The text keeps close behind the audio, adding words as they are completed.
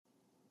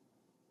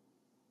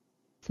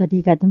วัสดี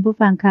ค่ะท่านผู้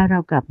ฟังค่ะเรา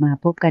กลับมา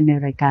พบกันใน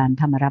รายการ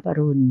ธรรมรับอ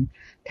รุณ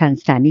ทาง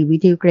สถานีวิ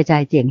ทยุกระจา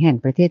ยเสียงแห่ง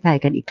ประเทศไทย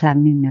กันอีกครั้ง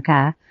หนึ่งนะค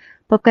ะ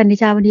พบกันใน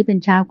เช้าวันนี้เป็น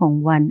เช้าของ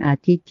วันอา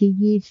ทิตย์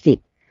ที่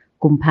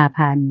20กุมภา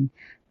พันธ์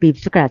ปีพุ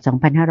ทธศักราช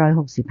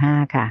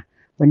2565ค่ะ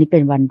วันนี้เป็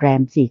นวันแร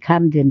ม4ค่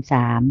ำเดือน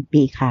3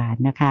ปีขาน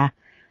นะคะ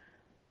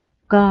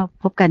ก็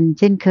พบกัน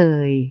เช่นเค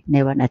ยใน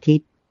วันอาทิต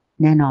ย์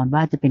แน่นอนว่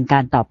าจะเป็นกา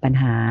รตอบปัญ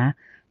หา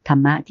ธร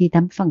รมะที่ท่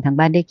านผู้ฟังทาง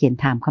บ้านได้เขียน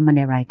ถามเข้ามาใ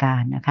นรายกา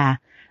รนะคะ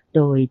โ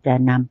ดยจะ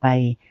นำไป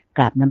ก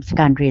ราบนมัส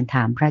การเรียนถ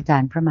ามพระอาจา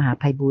รย์พระมหา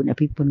ไพบูลย์อ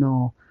ภิปุโน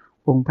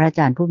องค์พระอาจ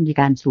ารย์ผู้อำนวย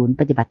การศูนย์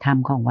ปฏิบัติธรรม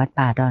ของวัด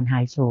ป่าดอนไฮ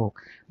โศก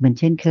เหมือน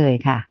เช่นเคย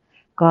ค่ะ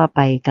ก็ไป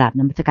กราบ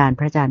นมัสการ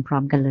พระอาจารย์พร้อ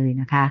มกันเลย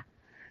นะคะ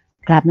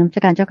กราบนมัส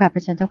การเจ้าค่ะพร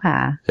ะอาจารย์เจ้าค่ะ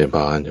เจริญพ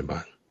รเจริญพร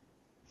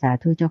สา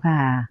ธุเจ้าค่ะ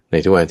ใน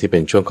ทุกวันที่เป็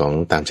นช่วงของ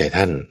ตามใจ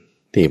ท่าน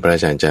ที่พระอ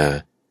าจารย์จะ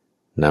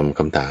นำค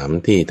ำถาม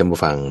ที่ท่านผู้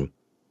ฟัง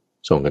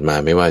ส่งกันมา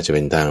ไม่ว่าจะเ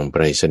ป็นทางไป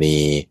รษณี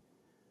ย์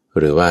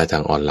หรือว่าทา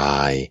งออนไล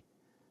น์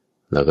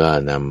แล้วก็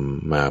น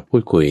ำมาพู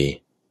ดคุย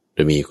โด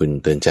ยมีคุณ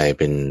เตือนใจ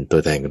เป็นตั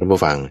วแทนของท่าน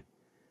ผู้ฟัง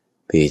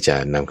ที่จะ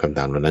นำคำถ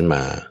ามเหล่านั้นม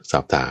าสอ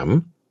บถาม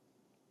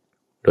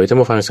โดยท่าน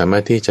ผู้ฟังสามา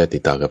รถที่จะติ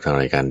ดต่อกับทาง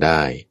รายการไ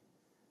ด้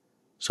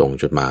ส่ง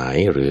จดหมาย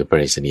หรือไปร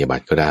ษณียบั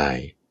ตรก็ได้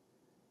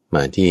ม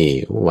าที่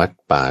วัด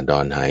ป่าดอ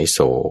นหายโศ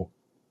ก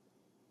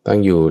ตั้ง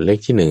อยู่เลข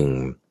ที่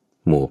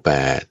1หมู่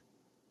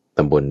8ต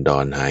ำบลดอ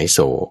นหายโศ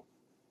ก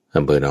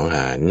อำเภอหนองห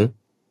าน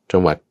จั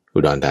งหวัดอุ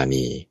ดรธา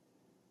นี41130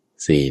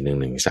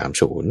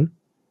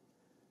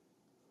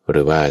ห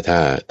รือว่าถ้า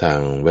ทาง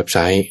เว็บไซ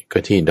ต์ก็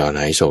ที่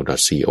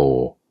donhaisok.co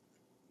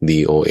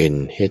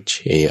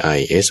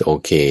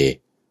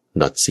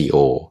donhaisok.co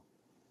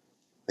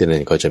ที่นั่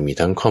นก็จะมี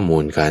ทั้งข้อมู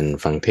ลการ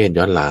ฟังเทศน์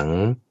ย้อนหลัง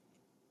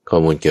ข้อ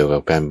มูลเกี่ยวกั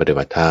บการปฏิ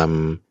บัติธรรม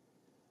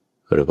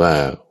หรือว่า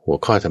หัว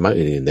ข้อธรรมะ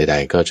อื่นๆใด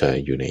ๆก็จะ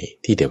อยู่ใน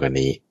ที่เดียวกัน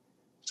นี้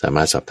สาม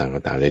ารถสอบถามกั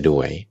นได้ด้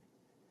วย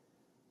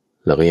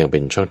แล้วก็ยังเป็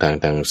นช่องทาง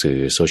ทางสื่อ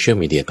โซเชียล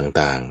มีเดีย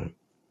ต่าง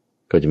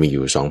ๆก็จะมีอ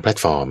ยู่2แพล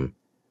ตฟอร์ม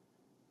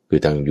คื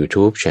อทาง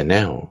YouTube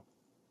Channel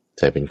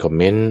จะเป็นคอมเ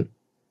มนต์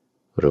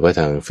หรือว่า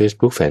ทาง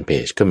Facebook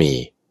Fanpage ก็มี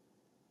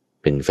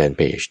เป็นแฟนเ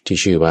พจที่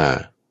ชื่อว่า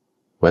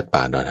วัด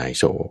ป่าดอนหาย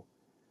โศก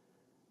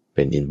เ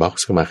ป็น inbox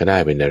เข้ามาก็ได้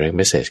เป็น direct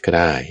message ก็ไ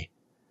ด้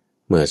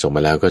เมื่อส่งม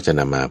าแล้วก็จะ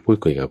นำมาพูด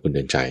คุยกับคุณเ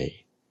ดินใจ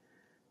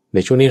ใน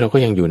ช่วงนี้เราก็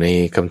ยังอยู่ใน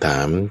คำถา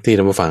มที่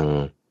ท่านผู้ฟัง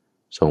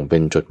ส่งเป็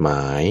นจดหม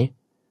าย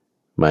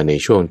มาใน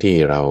ช่วงที่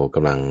เราก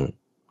ำลัง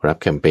รับ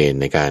แคมเปญ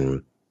ในการ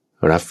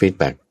รับฟีด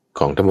แบ็ก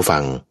ของท่านผู้ฟั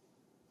ง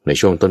ใน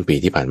ช่วงต้นปี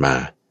ที่ผ่านมา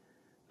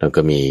แล้ว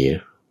ก็มี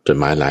จด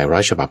หมายหลายร้อ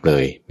ยฉบับเล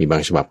ยมีบา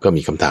งฉบับก็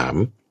มีคำถาม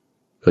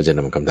ก็จะน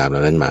ำคำถามเหล่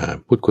านั้นมา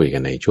พูดคุยกั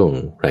นในช่วง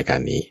รายการ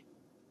นี้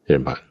เชิ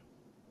ญบ่าว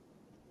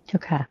เจ้า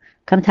ค่ะ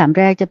คำถาม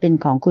แรกจะเป็น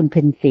ของคุณเ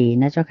พ็ญศรี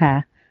นะเจ้าค่ะ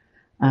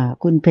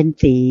คุณเพ็ญ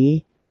ศรี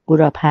บุ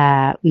รพา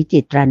วิจิ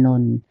ตราน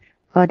นท์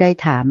ก็ได้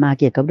ถามมา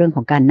เกี่ยวกับเรื่องข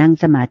องการนั่ง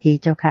สมาธิ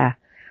เจ้าค่ะ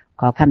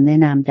ขอคำแนะ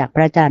นำจากพ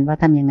ระอาจารย์ว่า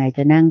ทำยังไงจ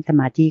ะนั่งส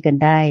มาธิกัน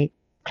ได้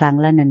ครั้ง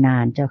ละนา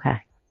นๆเจ้าค่ะ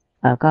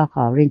ก็ข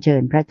อเรียนเชิ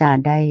ญพระอาจาร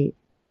ย์ได้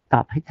ต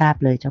อบให้ทราบ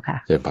เลยเจ้าค่ะ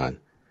เชิญบ่าว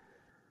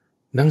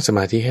นั่งสม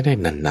าธิให้ได้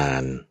นา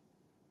น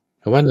ๆ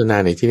เพราะว่านา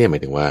นๆในที่นี้หมา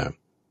ยถึงว่า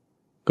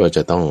ก็จ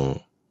ะต้อง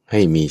ให้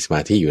มีสม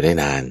าธิอยู่ได้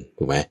นาน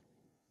ถูกไหม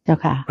เจ้า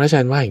ค่ะพระอาจา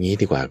รย์ว่าอย่างนี้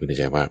ดีกว่าคุณ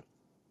ใจว่า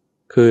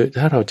คือ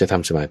ถ้าเราจะท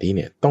ำสมาธิเ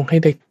นี่ยต้องให้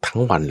ได้ทั้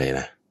งวันเลย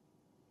นะ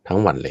ทั้ง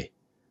วันเลย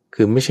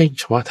คือไม่ใช่เ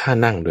ฉพาะท่า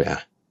นั่งด้วย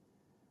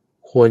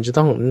ควรจะ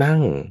ต้องนั่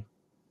ง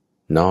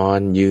นอน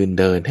ยืน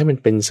เดินให้มัน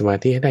เป็นสมา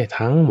ธิให้ได้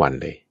ทั้งวัน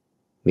เลย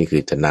นี่คื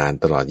อจะนาน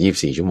ตลอด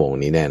24ชั่วโมง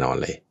นี้แน่นอน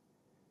เลย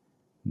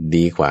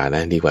ดีกว่าน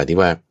ะดีกว่าที่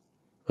ว่า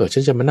ฉั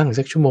นจะมานั่ง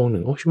สักชั่วโมงหนึ่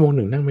งชั่วโมงห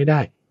นึ่งนั่งไม่ได้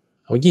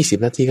เอา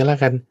20นาทีก็แล้ว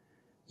กัน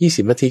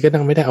20นาทีก็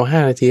นั่งไม่ได้เอา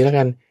5นาทีแล้ว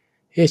กัน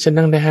ฉัน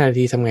นั่งได้5นา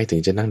ทีทำไงถึ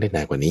งจะนั่งได้น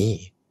านกว่านี้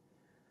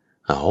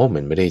มั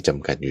นไม่ได้จ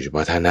ำกัดอยู่เฉพา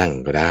ะท่านั่ง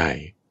ก็ได้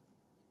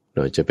โด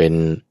ยจะเป็น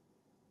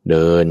เ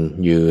ดิน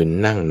ยืน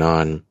นั่งนอ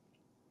น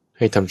ใ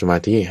ห้ทำสมา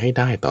ธิให้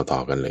ได้ต่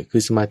อๆกันเลยคื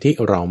อสมาธิ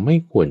เราไม่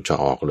ควรจะ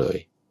ออกเลย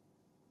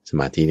ส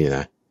มาธินี่น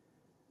ะ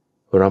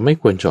เราไม่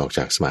ควรจะออกจ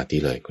ากสมาธิ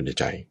เลยคุณ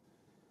ใจ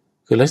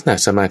คือลักษณะ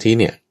สมาธิ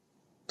เนี่ย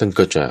ท่าน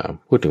ก็จะ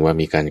พูดถึงว่า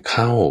มีการเ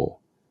ข้า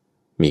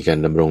มีการ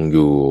ดำรงอ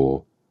ยู่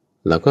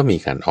แล้วก็มี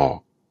การออก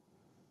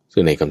ซึ่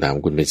งในคำถามขอ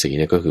งคุณเป็นศรีเ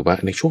นี่ยก็คือว่า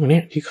ในช่วงเนี้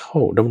ยที่เข้า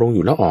ดำรงอ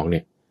ยู่แล้วออกเ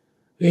นี่ย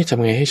ท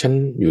ำไงให้ฉัน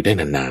อยู่ได้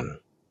นาน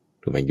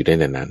ๆถูกไหมอยู่ได้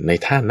นานๆใน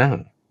ท่านั่ง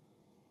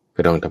ก็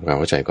ต้องทำความ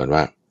เข้าใจก่อน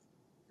ว่า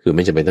คือไ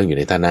ม่จำเป็นต้องอยู่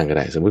ในท่านั่งก็ไ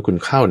ด้สมมติคุณ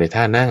เข้าใน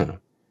ท่านั่ง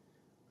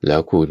แล้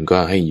วคุณก็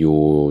ให้อยู่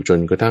จน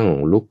กระทั่ง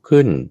ลุก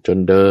ขึ้นจน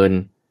เดิน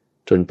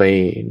จนไป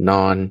น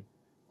อน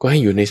ก็ให้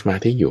อยู่ในสมา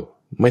ธิอยู่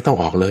ไม่ต้อง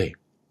ออกเลย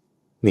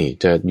นี่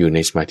จะอยู่ใน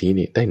สมาธิ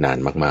นี่ได้นาน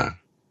มาก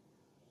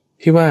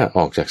ๆที่ว่าอ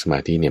อกจากสมา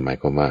ธิเนี่ยหมาย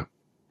ความว่า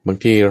บาง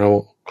ทีเรา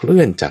เคลื่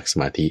อนจากส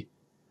มาธิ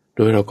โด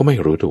ยเราก็ไม่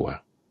รู้ตัว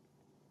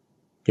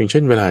อย่างเช่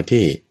นเวลา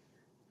ที่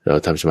เรา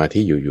ทำสมาธิ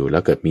อยู่ๆแล้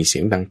วเกิดมีเสี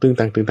ยงดังตึ้ง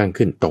ตั้งตึ้งตั้ง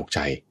ขึ้นตกใ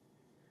จ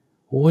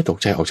ตก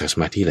ใจออกจากส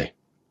มาธิเลย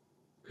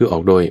คือออ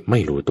กโดยไม่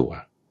รู้ตัว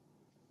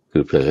คื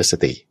อเผลอส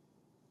ติ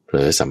เผล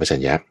อสัมปชั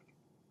ญญะ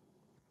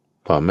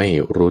พอไม่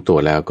รู้ตัว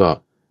แล้วก็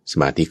ส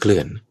มาธิเคลื่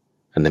อน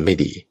อันนั้นไม่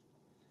ดี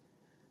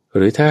ห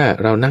รือถ้า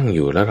เรานั่งอ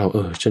ยู่แล้วเรา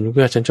ฉัน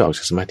ว่าฉันจะออกจ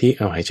ากสมาธิเ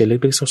อาหายใจ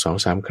ลึกๆสัก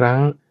2-3 ครั้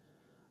ง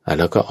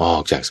แล้วก็ออ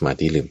กจากสมา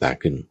ธิลืมตา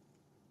ขึ้น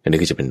อันนี้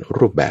ก็จะเป็น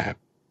รูปแบ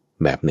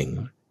บหนึ่ง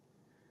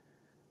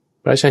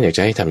พระอาจารย์อยากจ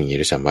ะให้ทำอย่างนี้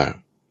ด้วยซ้ำว่า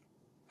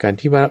การ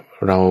ที่ว่า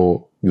เรา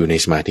อยู่ใน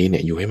สมาธิเนี่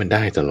ยอยู่ให้มันไ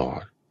ด้ตลอ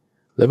ด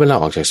แล้วเวลา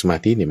ออกจากสมา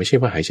ธิเนี่ยไม่ใช่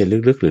ว่าหายใจ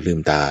ลึกๆหรือลืม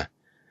ตา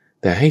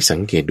แต่ให้สั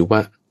งเกตดูว่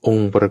าอง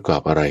ค์ประกอ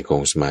บอะไรขอ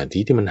งสมาธิ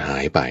ที่มันหา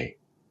ยไป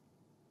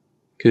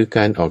คือก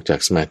ารออกจาก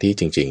สมาธิ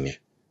จริงๆเนี่ย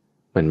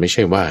มันไม่ใ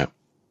ช่ว่า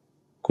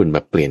คุณแบ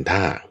บเปลี่ยนท่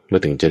าแล้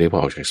วถึงจะเรียกว่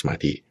าออกจากสมา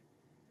ธิ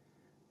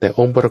แต่อ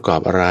งค์ประกอบ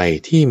อะไร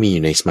ที่มีอ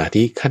ยู่ในสมา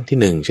ธิขั้นที่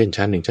1เช่น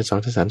ชั้น1ชั้น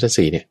2ชั้น3ชั้น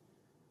4เนี่ย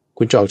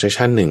คุณจะออกจาก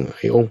ชั้น1ไ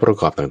อ้องค์ประ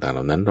กอบต่างๆเห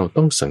ล่านั้นเรา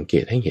ต้องสังเก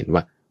ตให้เห็นว่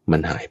ามั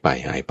นหายไ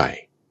ป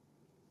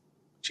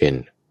เช่น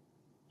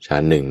ชั้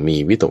น1มี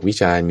วิตกวิ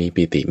จารมี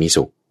ปีติมี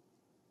สุข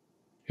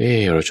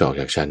เราจะออก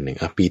จากชั้น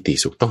1ปีติ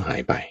สุขต้องหา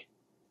ยไป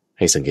ใ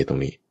ห้สังเกตตร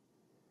งนี้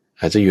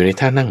อาจจะอยู่ใน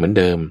ท่านั่งเหมือน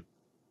เดิม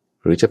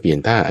หรือจะเปลี่ยน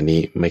ท่าอันนี้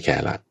ไม่แค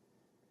ร์ละ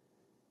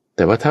แ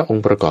ต่ว่าถ้าอง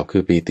ค์ประกอบคื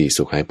อปีติ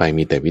สุขหายไป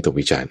มีแต่วิตก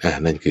วิจาร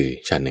นั่นคือ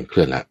ชั้น1เค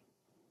ลื่อนละ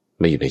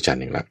ไม่อยู่ในชั้น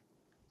1ละ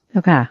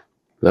ค่ะ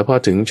แล้วพอ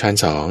ถึงชั้น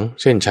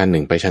2เช่นชั้น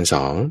1ไปชั้น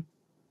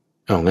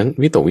2งั้น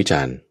วิตกวิจ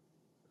าร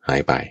หา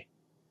ยไป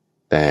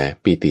แต่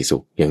ปีติสุ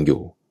ขยังอ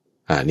ยู่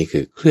นี่คื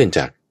อเคลื่อนจ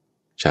าก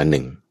ชั้น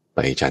1ไป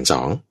ชั้น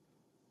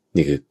2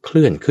นี่คือเค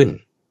ลื่อนขึ้น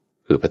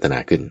คือพัฒนา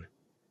ขึ้น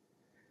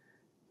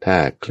ถ้า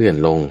เคลื่อน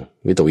ลง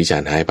วิตกวิจา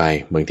รหายไป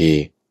บางที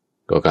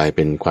ก็กลายเ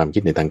ป็นความคิ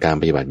ดในทางการ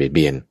ปฏิบัติเบียดเ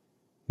บียน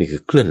นี่คื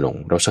อเคลื่อนลง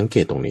เราสังเก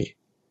ตตรงนี้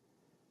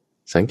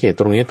สังเกต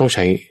ตรงนี้ต้องใ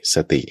ช้ส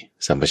ติ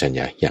สัมปชัญญ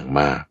ะอย่าง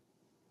มาก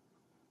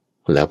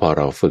แล้วพอเ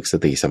ราฝึกส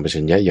ติสัมป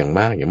ชัญญะอย่าง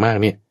มากเนี่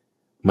ย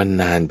มัน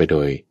นานไปโด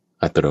ย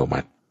อัตโนมั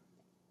ติ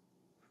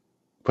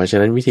เพราะฉะ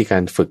นั้นวิธีกา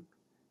รฝึก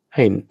ใ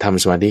ห้ท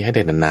ำสมาธิให้ไ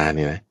ด้นานๆเ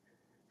นี่ยนะ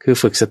คือ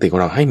ฝึกสติของ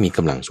เราให้มีก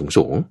ำลัง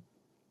สูง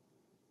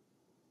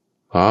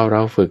พอเร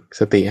าฝึก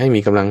สติให้มี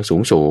กำลัง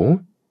สูง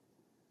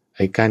ไ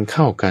อ้การเ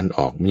ข้าการอ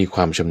อกมีคว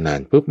ามชำนาญ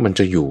ปุ๊บมัน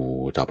จะอยู่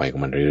ต่อไปขอ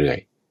งมันเรื่อย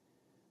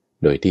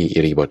ๆโดยที่อิ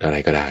ริยาบถอะไร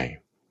ก็ได้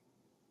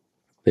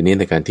แต่นี้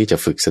ในการที่จะ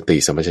ฝึกสติ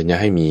สัมปชัญญะ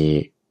ให้มี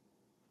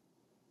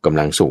กำ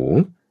ลังสูง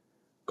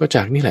ก็จ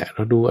ากนี่แหละเร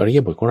าดูอริ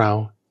ยบทของเรา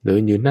เดิ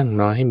นยืนนั่ง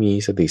นอนให้มี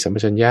สติสัมป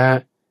ชัญญะ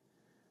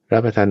รั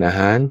บประทานอาห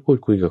ารพูด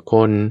คุยกับค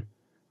น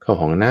เข้า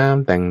ห้องน้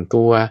ำแต่ง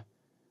ตัว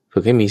ฝึ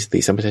กให้มีสติ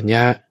สัมปชัญญ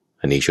ะ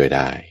อันนี้ช่วยไ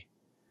ด้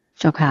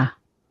เจ้าค่ะ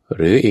ห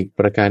รืออีก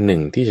ประการหนึ่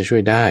งที่จะช่ว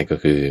ยได้ก็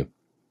คือ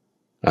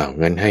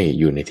งั้นให้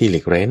อยู่ในที่หลี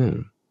กเร้น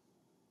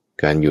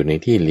การอยู่ใน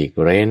ที่หลีก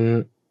เร้น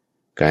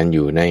การอ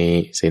ยู่ใน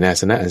เสนา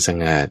สนะอันส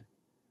งัด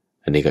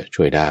อันนี้ก็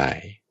ช่วยได้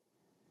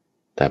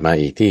แต่มา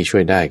อีกที่ช่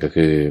วยได้ก็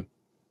คือ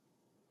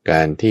ก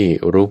ารที่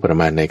รู้ประ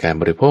มาณในการ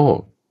บริโภ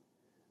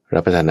ครั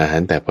บประทานอาหา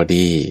รแต่พอ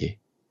ดี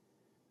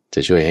จ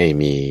ะช่วยให้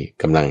มี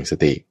กำลังส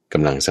ติก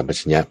ำลังสัมป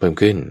ชัญญะเพิ่ม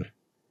ขึ้น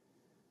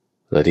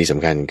และที่ส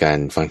ำคัญการ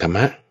ฟังธรรม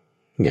ะ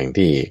อย่าง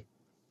ที่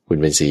คุณ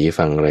เป็นศรี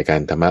ฟังรายการ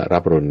ธรรมะรั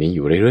บรุ่นนี้อ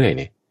ยู่เรื่อยๆ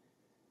เนี่ย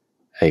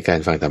ไอ้การ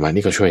ฟังธรรมะ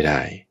นี่ก็ช่วยได้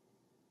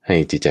ให้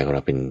จิตใจของเร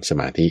าเป็นส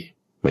มาธิ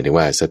หมายถึง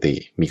ว่าสติ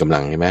มีกำลั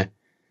งใช่ไหม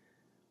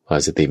พอ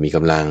สติมีก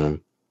ำลัง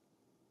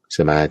ส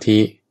มาธิ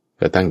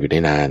ก็ตั้งอยู่ได้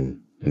นาน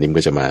อันนี้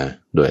ก็จะมา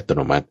โดยอัตโ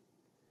นมัติ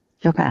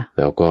เจ้าค่ะแ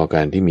ล้วก็ก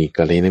ารที่มี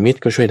กัลยาณมิตร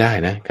ก็ช่วยได้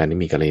นะการที่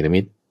มีกัลยาณมิ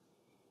ตร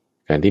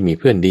การที่มี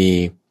เพื่อนดี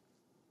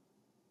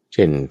เ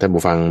ช่นท่าน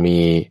ผู้ฟังมี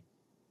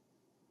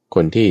ค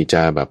นที่จ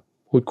ะแบบ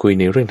พูดคุย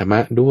ในเรื่องธรรมะ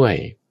ด้วย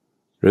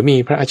หรือมี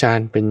พระอาจาร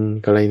ย์เป็น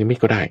กัลยาณมิต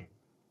รก็ได้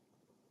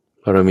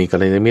พอเรามีกั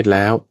ลยาณมิตรแ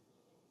ล้ว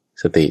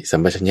สติสัม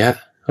ปชัญญะ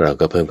เรา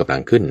ก็เพิ่มกำลั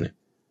งขึ้น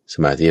ส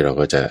มาธิเรา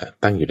ก็จะ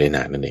ตั้งอยู่ได้น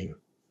านนั่นเอง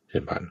เช่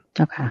นพันเ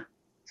จ้าค่ะ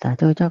สา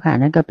ธุเจ้าค่ะ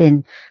นั่นก็เป็น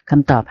ค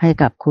ำตอบให้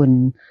กับคุณ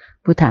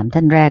ผู้ถามท่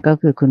านแรกก็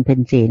คือคุณเพ็ญ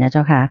ศรีนะเจ้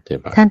าค่ะ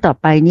ท่านต่อ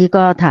ไปนี่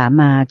ก็ถาม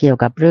มาเกี่ยว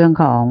กับเรื่อง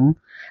ของ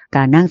ก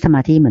ารนั่งสม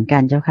าธิเหมือนกั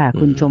นเจ้าค่ะ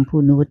คุณชมพู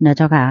นุชนะเ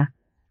จ้าค่ะ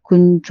คุ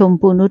ณชม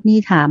พูนุชนี่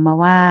ถามมา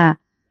ว่า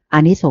อา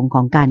นิสงส์ข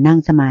องการนั่ง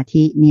สมา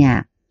ธิเนี่ย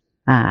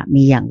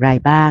มีอย่างไร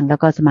บ้างแล้ว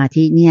ก็สมา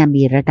ธิเนี่ย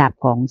มีระดับ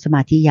ของสม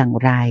าธิอย่าง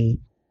ไร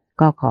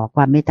ก็ขอค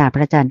วามเมตตาพ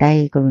ระอาจารย์ได้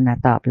กรุณา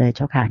ตอบเลยเ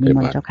จ้าค่ะนิม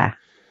นต์เจ้าค่ะ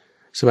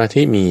สมา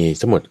ธิมี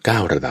ทั้งหมด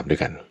9ระดับด้ว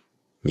ยกัน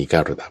มี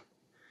9ระดับ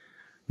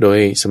โดย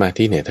สมา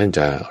ธิเนี่ยท่านจ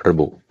ะระ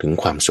บุถึง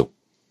ความสุข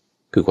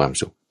คือความ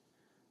สุ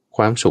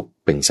ข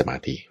เป็นสมา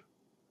ธิ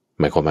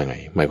หมายความว่าไง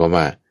หมายความ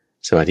ว่า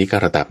สมาธิ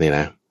9ระดับเนี่ยน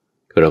ะ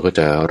คือเราก็จ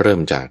ะเริ่ม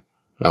จาก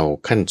เอา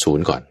ขั้นศูน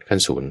ย์ก่อนขั้น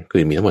ศูนย์คื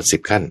อมีทั้งหมด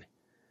10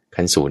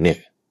ขั้นศูนย์เนี่ย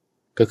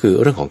ก็คือ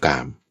เรื่องของกา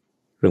ม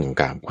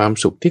ความ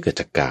สุขที่เกิด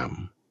จากกาม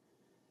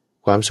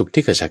ความสุข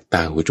ที่เกิดจากต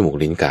าหูจมูก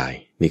ลิ้นกาย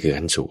นี่คือ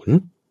ขั้นศูนย์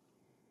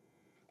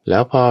แล้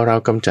วพอเรา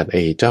กำจัด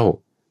เจ้า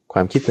คว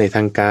ามคิดในท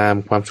างกาม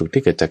ความสุข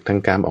ที่เกิดจากทาง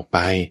กามออกไป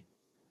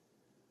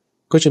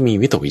ก็จะมี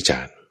วิตกวิจ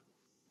าร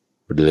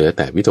เหลือแ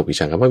ต่วิตกวิ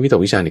จารคำว่าวิต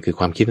กวิจารนี่คือ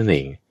ความคิดนั่นเอ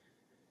ง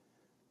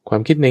ควา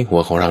มคิดในหั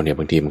วของเราเนี่ย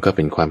บางทีมันก็เ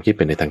ป็นความคิดเ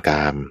ป็นในทางก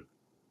าม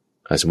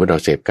สมมติเรา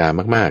เสพกาม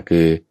มากๆคื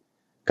อ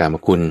กาม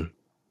คุณ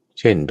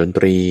เช่นดนต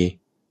รี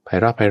ไพ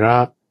เรา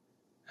ะ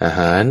อาห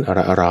าร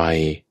อร่อย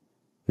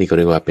นี่ก็เ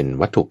รียกว่าเป็น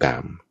วัตถุกา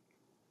ม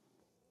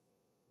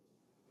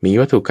มี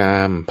วัตถุกา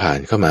มผ่าน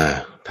เข้ามา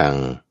ทาง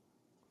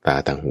ตา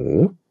ทางหู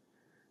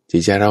จิ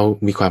ตใจเรา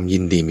มีความยิ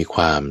นดีมีค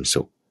วาม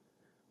สุข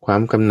ควา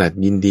มกำหนัด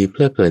ยินดีเพ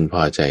ลิดเพลินพ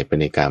อใจไป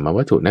ในกาม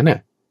วัตถุนั้นน่ะ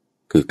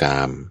คือก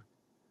าม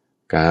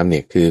เนี่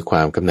ยคือคว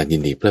ามกำหนัดยิ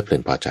นดีเพลิดเพลิ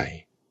นพอใจ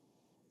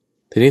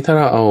ทีนี้ถ้าเ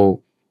ราเอา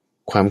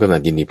ความกำหนั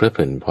ดยินดีเพลิดเพ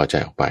ลินพอใจ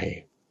ออกไป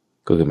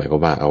ก็คือหมายควา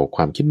มว่าเอาค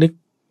วามคิดนึก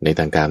ในท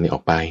างกามนี้อ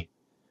อกไป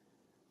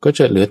ก็จ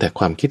ะเหลือแต่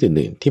ความคิด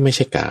อื่นๆที่ไม่ใ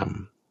ช่กาม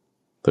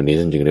ตัวนี้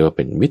ท่านจึงเรียกว่าเ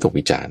ป็นวิตก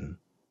วิจาร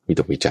วิ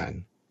ต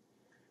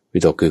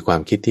กคือควา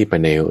มคิดที่ไป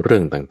ในเรื่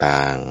องต่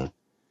าง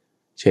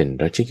ๆเช่น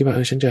เราคิดว่า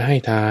ฉันจะให้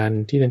ทาน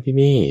ที่นั่นที่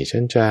นี่ฉั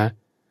นจะ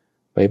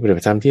ไปปฏิ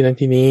บัติธรรมที่นั่น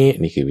ที่นี้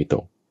นี่คือวิต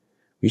ก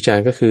วิจาร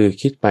ก็คือ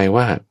คิดไป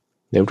ว่า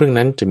ในเรื่อง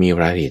นั้นจะมี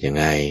รายละเอียดยัง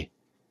ไง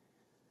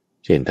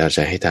เช่นถ้าจ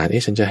ะให้ทาน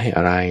ฉันจะให้อ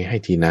ะไรให้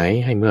ที่ไหน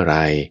ให้เมื่อไร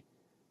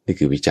นี่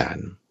คือวิจาร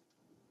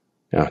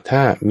ถ้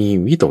ามี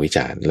วิตกวิจ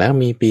ารแล้ว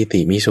มีปีติ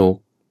มีสุข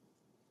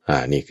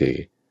นี่คือ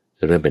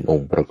เริ่มเป็นอง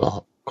ค์ประกอบ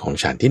ของ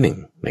ฌานที่หนึ่ง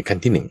ในขั้น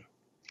ที่หนึ่ง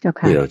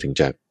ที่เราจึง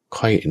จะ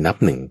ค่อยนับ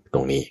หนึ่งต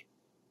รงนี้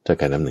จาก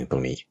การนับหนึ่งตร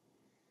งนี้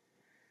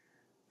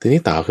ที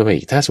นี้ต่อขึ้นไป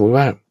อีกถ้าสมมติ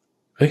ว่า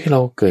เร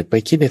าเกิดไป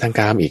คิดในทาง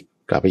กามอีก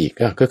กลับไปอีก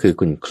ก็คือ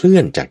คุณเคลื่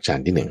อนจากฌาน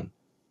ที่หนึ่ง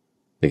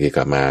นี่คือก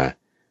ลับมา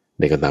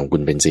ในกำลังคุ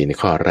ณเป็นศีลใน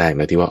ข้อแรก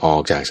นะที่ว่าออ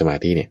กจากสมา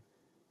ธิเนี่ย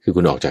คือ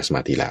คุณออกจากสม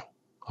าธิแล้ว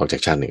ออกจา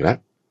กฌานหนึ่งแล้ว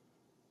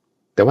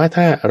แต่ว่า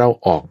ถ้าเรา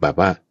ออกแบบ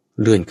ว่า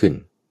เลื่อนขึ้น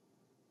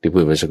ที่พู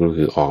ดไปสักครู่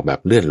คือออกแบบ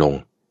เลื่อนลง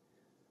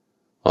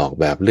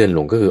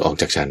ก็คือออก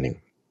จากฌานหนึ่ง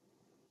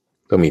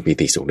ก็มีปี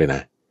ติสุขด้วยน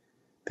ะ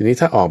ทีนี้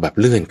ถ้าออกแบบ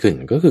เลื่อนขึ้น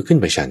ก็คือขึ้น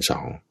ไปฌานสอ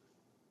ง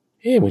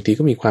บางที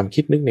ก็มีความ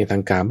คิดนึกในทา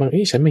งการบ้าง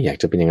ฉันไม่อยาก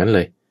จะเป็นอย่างนั้นเล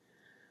ย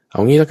เอ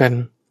างี้แล้วกัน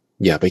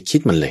อย่าไปคิ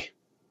ดมันเลย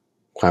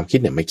ความคิด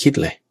เนี่ยไม่คิด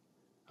เลย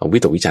เอาวิ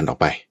ตกวิจารณ์ออก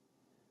ไป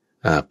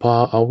พอ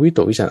เอาวิต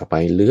กวิจารณ์ออกไป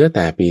เหลือแ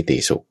ต่ปีติ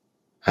สุข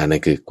นั่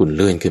นคือคุณเ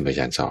ลื่อนขึ้นไป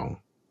ฌานสอง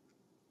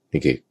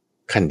นี่คือ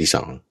ขั้นที่ส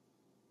อง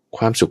ค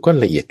วามสุขก็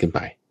ละเอียดขึ้นไป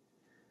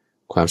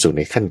ความสุขใ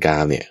นขั้นกลา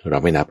งเนี่ยเรา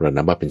ไม่นับ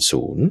ว่าเป็น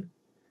ศูนย์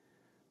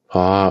พ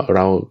อเร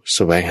าแส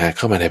วงหาเ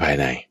ข้ามาในภาย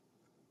ใน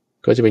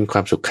ก็จะเป็นคว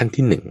ามสุขขั้น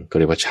ที่หนึ่งก็เ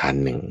รียกว่าฌาน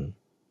หนึ่ง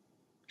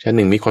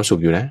มีความสุข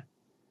อยู่นะ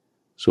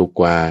สุข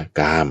กว่า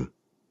กาม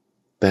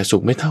แต่สุ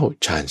ขไม่เท่า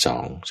ฌานสอ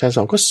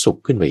งก็สุข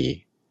ขึ้นไปอีก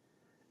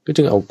ก็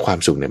จึงเอาความ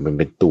สุขเนี่ยมันเ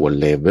ป็นตัว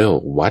เลเวล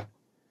วัด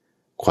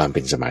ความเ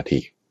ป็นสมาธิ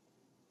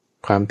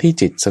ความที่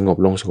จิตสงบ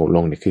ล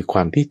งเนี่ยคือคว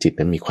ามที่จิต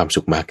นั้นมีความ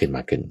สุขมาก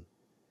ขึ้น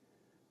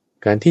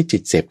การที่จิ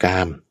ตเสพกา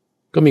ม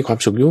ก็มีความ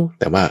สุขอยู่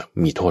แต่ว่า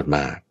มีโทษม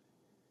าก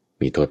ไ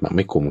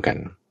ม่คุ้มกัน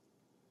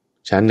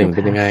ชั้นหนึ่งเ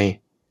ป็นยังไง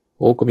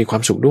ก็มีควา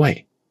มสุขด้วย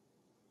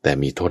แต่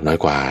มีโทษน้อย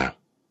กว่า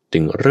จึ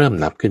งเริ่ม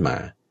นับขึ้นมา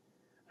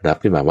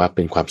ว่าเ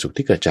ป็นความสุข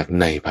ที่เกิดจาก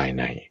ในภาย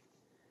ใน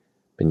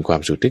เป็นควา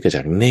มสุขที่เกิดจ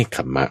ากเนก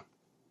ขัมมะ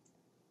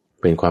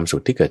เป็นความสุ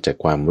ขที่เกิดจาก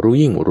ความรู้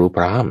ยิ่งรู้พ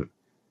ร้อม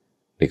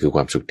นี่คือค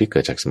วามสุขที่เกิ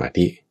ดจากสมา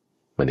ธิ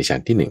มาในฌา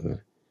นที่หนึ่ง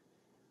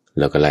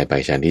แล้วก็ไล่ไป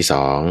ฌานที่ส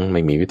องไ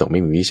ม่มีวิตกไ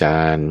ม่มีวิจา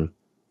ร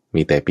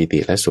มีแต่ปีติ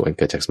และสุขอันเ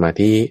กิดจากสมา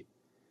ธิ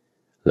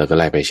แล้วก็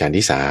ไล่ไปฌาน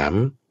ที่สาม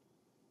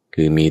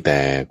คือมีแต่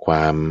คว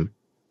าม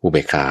อุเบ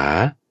กขา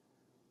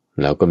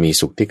แล้วก็มี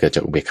สุขที่เกิดจ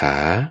ากอุเบกขา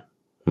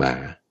มา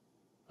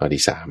ข้อ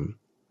ที่สาม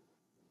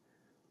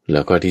แ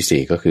ล้วก็ที่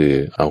สี่ก็คือ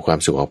เอาความ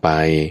สุขออกไป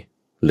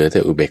เหลือแต่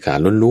อุเบกขา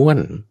ล้วน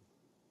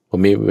ๆพอ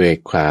มีอุเบก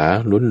ขา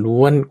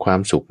ล้วนๆควา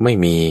มสุขไม่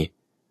มี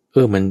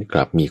มันก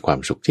ลับมีความ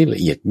สุขที่ละ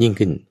เอียดยิ่ง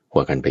ขึ้นก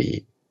ว่ากันไปอี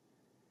ก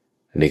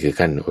อันนี้คือ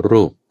ขั้น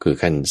รูปคือ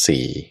ขั้น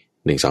สี่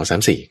1 2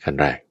 3 4ขั้น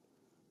แรก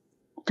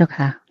เจ้า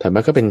ค่ะถัดม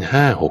าก็เป็น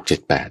5 6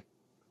 7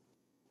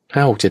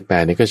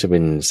 8นี่ก็จะเป็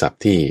นศัพ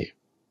ท์ที่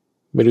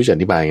ไม่รู้จะอ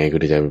ธิบายไงคื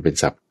อจะเป็น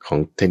ศัพท์ของ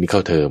เทคนิค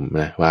เทอม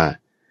นะว่า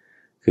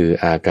คือ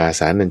อากา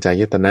สานัญจา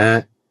ยตนะ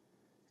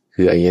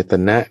คืออายต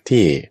นะ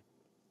ที่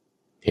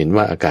เห็น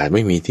ว่าอากาศไ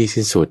ม่มีที่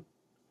สิ้นสุด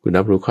คุณ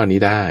รับรู้ข้อนี้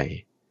ได้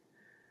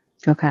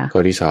เจ้าค่ะข้อ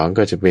ที่สอง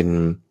ก็จะเป็น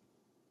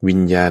วิ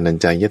ญญาณัญ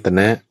จายต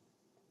นะ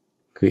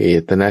คืออาย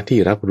ตนะที่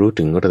รับรู้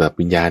ถึงระดับ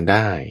วิญญาณไ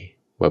ด้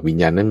ว่าวิญ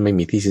ญาณนั้นไม่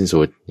มีที่สิ้น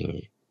สุดอย่าง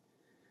นี้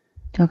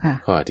เจ้าค่ะ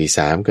ข้อที่ส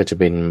ามก็จะ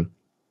เป็น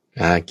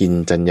อากิน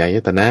จัญญาย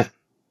ตนะ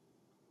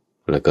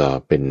แล้วก็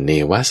เป็นเน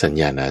วสัญ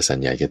ญานาสัญ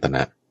ญายตน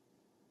ะ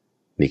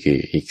นี่คือ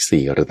อีก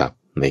4ระดับ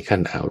ในขั้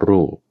นอา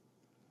รูป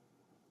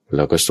แ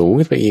ล้วก็สูง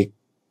ขึ้นไปอีก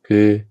คื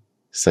อ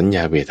สัญญ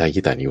าเวทาย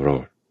ตานิโร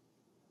ธ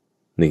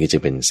นี่ก็จะ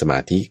เป็นสมา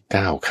ธิ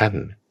9ขั้น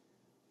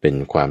เป็น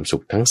ความสุ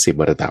ขทั้ง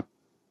10ระดับ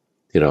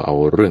ที่เราเอา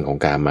เรื่องของ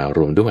การมาร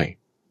วมด้วย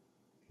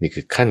นี่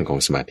คือขั้นของ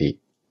สมาธิ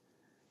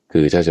คื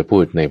อถ้าจะพู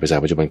ดในภาษา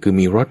ปัจจุบันคือ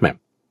มี road map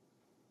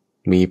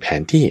มีแผ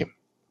นที่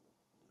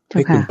ใ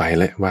ห้คุณไป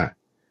แล้วว่า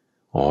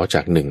จ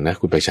าก1นะ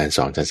คุณไปฌาน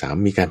2ฌาน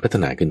3มีการพัฒ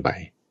นาขึ้นไป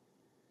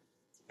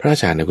พระอ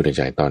าจารย์ในคุณใ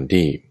จตอน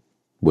ที่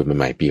บวชใ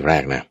หม่ๆปีแร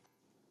กนะ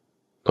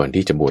ก่อน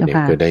ที่จะบวชเนี่ย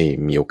ก็ได้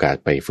มีโอกาส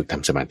ไปฝึกท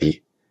ำสมาธิ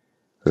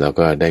แล้ว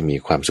ก็ได้มี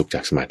ความสุขจ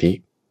ากสมาธิ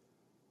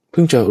เ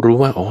พิ่งจะรู้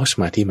ว่าส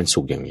มาธิมัน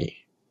สุขอย่างนี้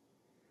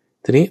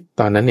ทีนี้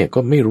ตอนนั้นเนี่ยก็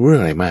ไม่รู้เรื่อ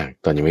งอะไรมาก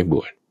ตอนยังไม่บ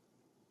วช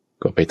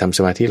ก็ไปทำส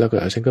มาธิแล้วก็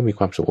ฉันก็มี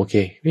ความสุขโอเค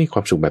นี่คว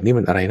ามสุขแบบนี้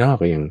มันอะไรนอก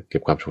ก็ยังเก็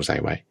บความสงสัย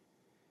ไว้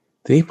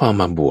ทีนี้พอ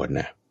มาบวช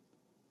นะ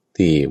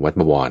ที่วัด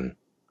บวร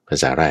พรร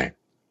ษาแรก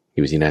อ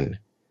ยู่ที่นั่น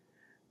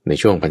ใน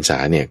ช่วงพรรษา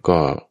เนี่ยก็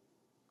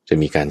จะ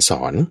มีการส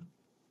อน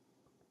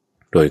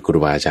โดยครู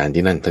บาอาจารย์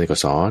ที่นั่นท่านก็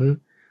สอน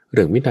เ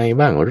รื่องวินัย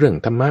บ้างเรื่อง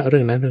ธรรมะเรื่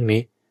องนั้นเรื่อง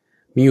นี้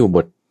มีอยู่บ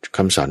ทค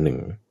ำสอนหนึ่ง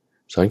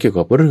สอนเกี่ยว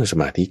กับเรื่องส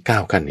มาธิ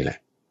9ขั้นนี่แหละ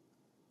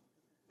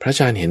พระอา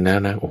จารย์เห็นน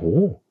ะโอ้โห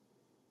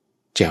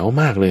แจ๋ว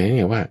มากเลยเ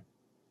นี่ยว่า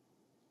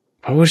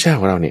พระพุทธเจ้า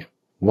ของเราเนี่ย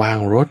วาง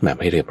รถแมพ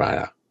ให้เรียบร้อยแ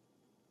ล้ว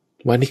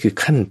ว่านี่คือ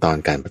ขั้นตอน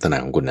การพัฒนา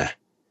ของคุณนะ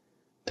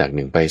จาก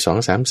1ไป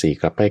2 3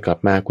 4กลับไปกลับ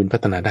มาคุณพั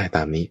ฒนาได้ต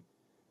ามนี้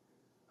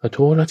โ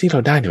ธ่แล้วที่เรา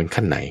ได้เนี่ยมัน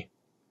ขั้นไหน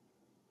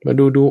มา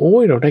ดูโอ้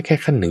ยเราได้แค่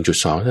ขั้น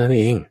 1.2 เท่านั้น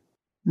เอง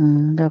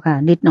เจ้าค่ะ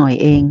นิดหน่อย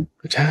เอง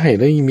ใช่แ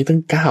ล้วยังมีตั้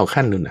ง9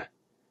ขั้นนู่นน่ะ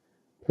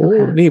โอ้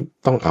รีบ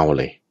ต้องเอา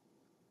เลย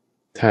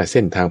ถ้าเ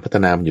ส้นทางพัฒ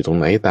นามันอยู่ตรง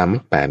ไหนตามมร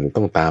รคแปด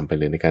ต้องตามไป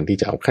เลยในการที่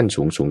จะเอาขั้น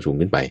สูง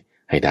ขึ้นไป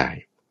ให้ได้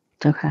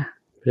เจ้าค่ะ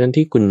เพราะฉะนั้น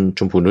ที่คุณช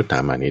มพูนุชถา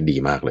มมาเนี่ยดี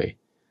มากเลย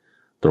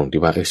ตรง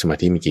ที่ว่าสมา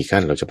ธิมีกี่ขั้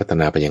นเราจะพัฒ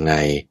นาไปยังไง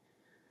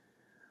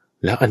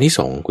แล้วอันที่ส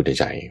องคุณ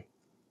ใจ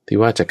ที่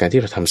ว่าจากการ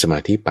ที่เราทำสมา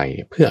ธิไป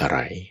เพื่ออะไร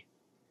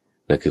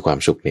นั่นคือความ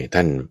สุขเนี่ยท่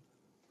าน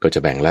ก็จะ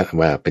แบ่งแล้ว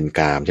ว่าเป็น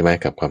กามใช่ไหม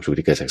กับความสุข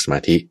ที่เกิดจากสมา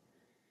ธิ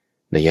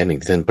ในแง่หนึ่ง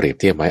ที่ท่านเปรียบ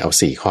เทียบไว้เอา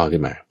4ข้อขึ้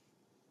นมา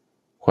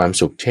ความ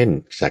สุขเช่น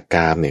จากก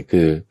ามเนี่ย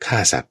คือฆ่า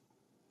สัตว์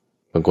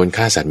บางคน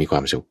ฆ่าสัตว์มีคว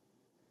ามสุข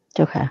เ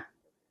จ้าค่ะ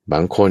บา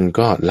งคน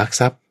ก็ลัก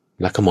ทรัพย์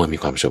ลักขโมยมี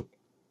ความสุข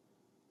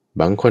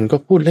บางคนก็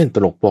พูดเล่นต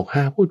ลกโปกฮ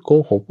าพูดโก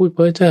หกพูดเ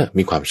พ้อเจ้อ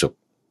มีความสุข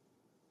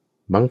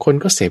บางคน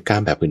ก็เสพกา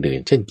มแบบอื่น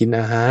ๆเช่นกิน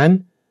อาหาร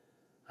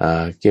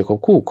เกี่ยวกับ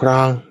คู่คร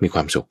องมีคว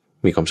ามสุ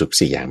ข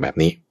4อย่างแบบ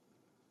นี้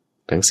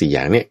ทั้ง4อ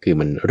ย่างเนี่ยคือ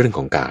มันเรื่องข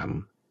องกาม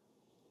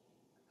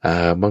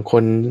บางค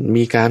น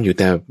มีกามอยู่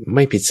แต่ไ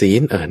ม่ผิดศี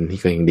ลนี่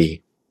ก็ยังดี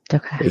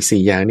อีก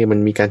4อย่างเนี่ยมัน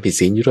มีการผิด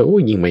ศีลอยู่ด้วยโอ้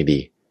ยิ่งไม่ดี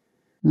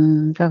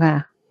เจ้าค่ะ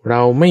เร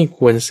าไม่ค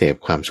วรเสพ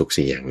ความสุข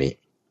4อย่างนี้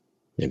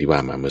อย่างที่ว่า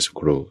มาเมื่อสัก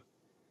ครู่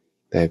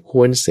แต่ค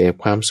วรเสพ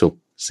ความสุข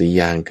4อ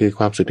ย่างคือค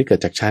วามสุขที่เกิด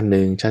จากชั้น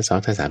1ชั้น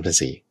2ชั้น3ชั้น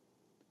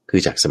4คื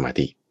อจากสมา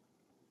ธิ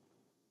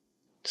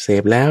เส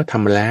พแล้วท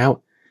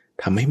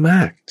ำให้ม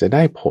ากจะไ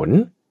ด้ผล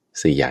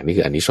4อย่างนี้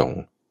คืออานิสง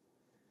ส์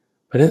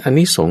เพราะฉะนั้นอา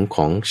นิสงส์ข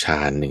องฌ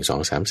าน1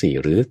 2 3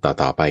 4หรือ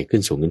ต่อไปขึ้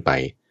นสูงขึ้นไป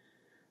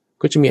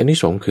ก็จะมีอานิ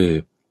สงส์คือ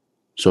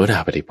โสดา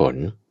ปัตติผล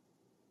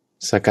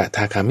สกท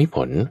าคามิผ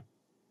ล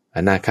อ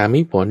นาคา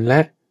มิผลและ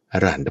อ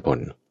รหันตผล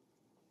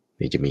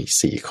นี่จะมี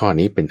4ข้อ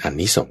นี้เป็นอา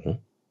นิสงส์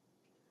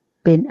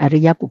เป็นอ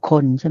ริยบุคค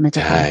ลใช่ไหมเจ้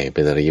าค่ะใช่เ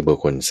ป็นอริยบุค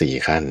คล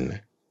4ขั้น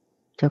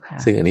เจ้าค่ะ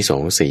ซึ่งอานิส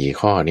งส์4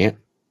ข้อนี้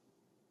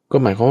ก็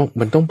หมายความว่า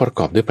มันต้องประก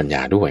อบด้วยปัญญ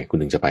าด้วยคุณ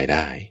ถึงจะไปไ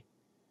ด้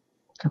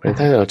เพราะ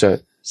ถ้าเราจะ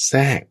แท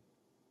รก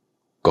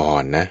ก่อ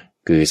นนะ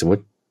คือสมม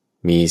ติ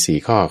มี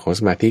4ข้อของ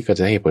สมาธิก็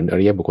จะให้ผลอ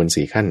ริยบุคคล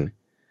4ขั้น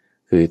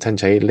คือท่าน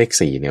ใช้เลข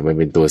4เนี่ยมัน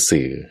เป็นตัว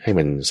สื่อให้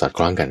มันสอดค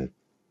ล้องกัน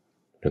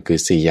ก็คือ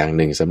4อย่าง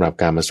1สำหรับ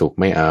การมาสุข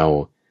ไม่เอา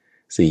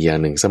4อย่าง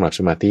1สำหรับส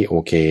มาธิโอ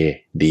เค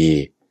ดี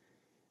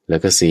แล้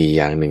วก็4อ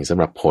ย่าง1สำ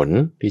หรับผล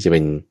ที่จะเป็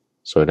น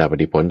โสดาปัต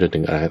ติผลจนถึ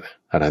งอร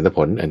หันตผ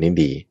ลอันนี้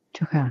ดี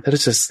ถ้าเรา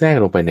จะแทรก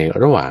ลงไปใน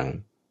ระหว่าง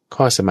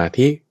ข้อสมา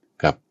ธิ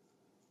กับ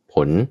ผ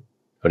ล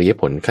อริย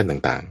ผลขั้น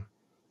ต่าง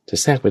ๆจะ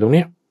แทรกไปตรงเ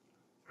นี้ย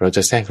เราจ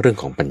ะแทรกเรื่อง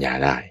ของปัญญา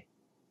ได้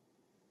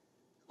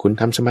คุณ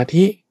ทำสมา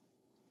ธิ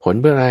ผล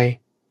เพื่ออะไร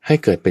ให้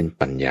เกิดเป็น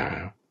ปัญญา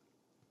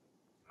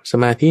ส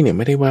มาธิเนี่ยไ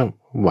ม่ได้ว่า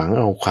หวัง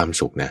เอาความ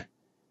สุขนะ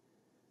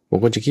บา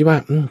งคนจะคิดว่า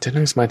จะ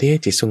นั่งสมาธิให้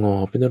จิตสง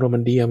บเป็นอารม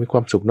ณ์เดียวมีคว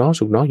ามสุขน้อ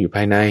ยอยู่ภ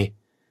ายใน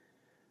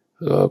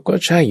ก็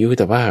ใช่อยู่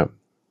แต่ว่า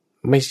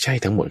ไม่ใช่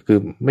ทั้งหมดคือ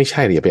ไม่ใ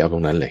ช่อย่าไปเอาตร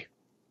งนั้นเลย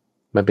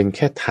มันเป็นแ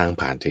ค่ทาง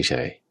ผ่านเฉ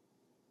ย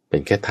ๆเป็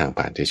นแค่ทาง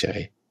ผ่านเฉย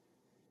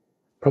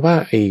ๆเพราะว่า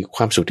ไอ้ค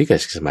วามสุขที่เกิด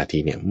จากสมาธิ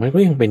เนี่ยมันก็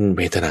ยังเป็นเ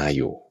วทนาอ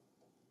ยู่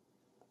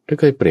ถ้า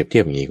เคยเปรียบเที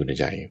ยบอย่างนี้คุณ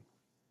ใจ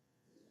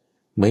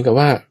เหมือนกับ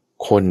ว่า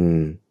คน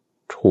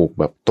ถูก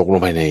แบบตกล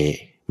งไปใน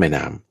แม่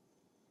น้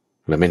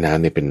ำและแม่น้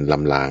ำเนี่ยเป็นล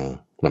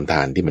ำธ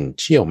ารที่มัน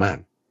เชี่ยวมาก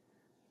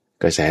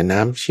กระแสน้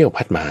ำเชี่ยว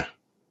พัดมา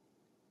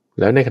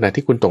แล้วในขณะ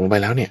ที่คุณตกลงไป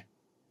แล้วเนี่ย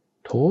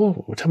โธ่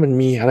ถ้ามัน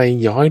มีอะไร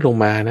ย้อยลง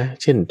มานะ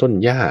เช่นต้น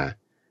หญ้า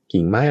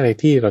กิ่งไม้อะไร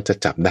ที่เราจะ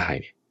จับได้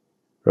เนี่ย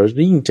เรา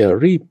ยิ่งจะ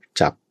รีบ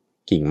จับ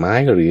กิ่งไม้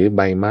หรือใ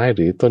บไม้ห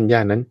รือต้นหญ้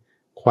านั้น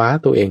คว้า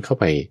ตัวเองเข้า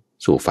ไป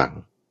สู่ฝั่ง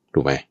ถู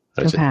กไหมเร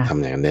าจะทำ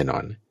อย่างนั้นแน่นอ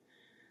น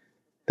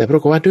แต่ปรา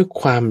กฏว่าด้วย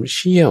ความเ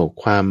ชี่ยว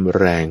ความ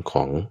แรงข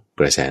อง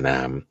กระแสน้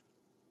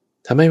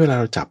ำทำให้เวลา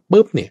เราจับ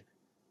ปุ๊บเนี่ย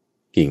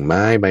กิ่งไ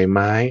ม้ใบไ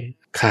ม้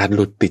ขาดห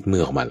ลุดติดมื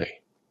อออกมาเลย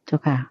เจ้า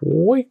ค่ะโ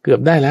อ้ยเกือ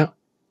บได้แล้ว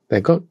แต่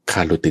ก็ข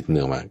าดหลุดติดมื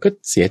อมาก็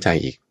เสียใจ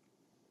อีก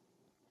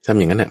ทำ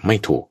อย่างนั้นน่ะไม่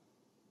ถูก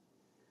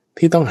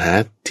ที่ต้องหา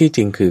ที่จ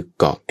ริงคือ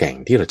เกาะแก่ง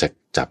ที่เราจะ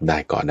จับได้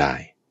เกาะได้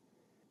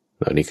เ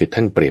หล่านี้คือท่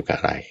านเปรียบกับ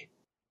อะไร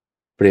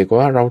เปรียบกับ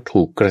ว่าเรา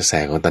ถูกกระแส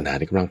ของตัณหา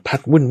ที่กำลังพัด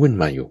วุ่น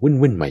มาอยู่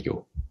วุ่นมาอยู่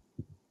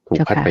ถูก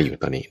พัดไปอยู่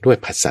ตอนนี้ด้วย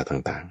ผัสสะ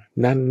ต่าง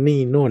ๆนั่น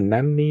นี่โน่น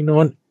นั้นนี่โ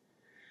น่น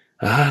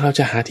เราจ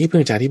ะหาที่พึ่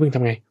งจากที่พึ่งท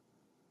ำไง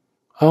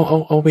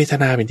เอาเวท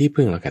นาเป็นที่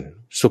พึ่งแล้วกัน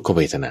สุขเ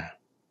วท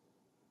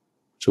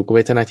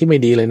นาที่ไม่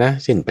ดีเลยนะ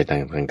เช่นไปท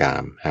างกา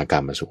มหากา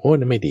มมาสุขโอ้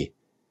นั่นไม่ดี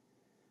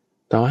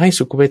ต่อให้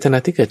สุขเวทนา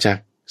ที่เกิดจาก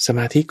สม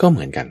าธิก็เห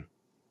มือนกัน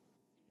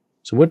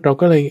สมมติเรา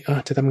ก็เลย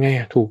จะทำไง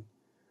ถูก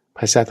ภ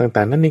าษาต่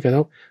างๆนั่นนี่กระท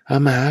บ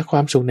มาหาคว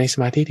ามสุขในส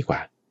มาธิดีกว่า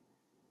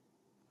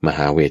มาห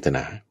าเวทน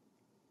า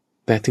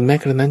แต่ถึงแม้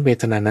กระนั้นเว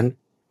ทนานั้น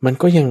มัน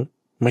ก็ยัง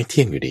ไม่เ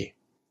ที่ยงอยู่ดี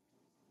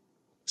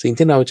สิ่ง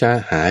ที่เราจะ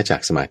หาจา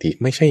กสมาธิ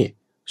ไม่ใช่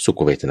สุ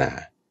ขเวทนา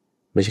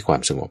ไม่ใช่ควา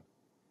มสงบ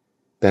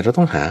แต่เรา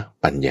ต้องหา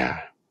ปัญญา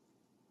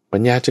ปั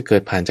ญญาจะเกิ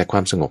ดผ่านจากคว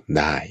ามสงบ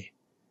ได้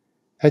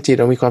ถ้าจิต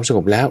เรามีความสง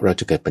บแล้วเรา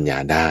จะเกิดปัญญา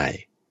ได้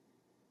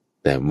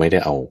แต่ไม่ได้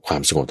เอาควา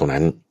มสงบตรง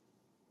นั้น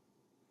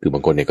คือบา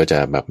งคนเนี่ยก็จะ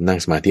แบบนั่ง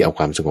สมาธิเอา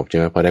ความสงบใช่ไ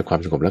หมพอได้ความ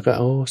สงบแล้วก็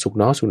สุข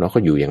เนาะสุขเนาะก็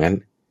อยู่อย่างนั้น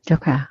เจ้า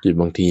ค่ะจุด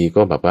บางที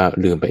ก็แบบว่า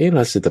ลืมไปเร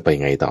าจะไป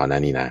ไงต่อนะ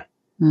นี่นะ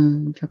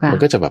เจ้าค่ะมัน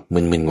ก็จะแบบมึ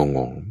นๆง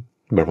ง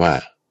ๆแบบว่า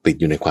ติด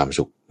อยู่ในความ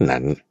สุข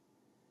นั้น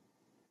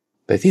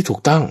แต่ที่ถูก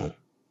ต้อง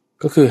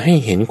ก็คือให้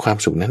เห็นความ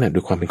สุขนั้นนะด้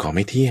วยความเป็นของไ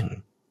ม่เที่ยง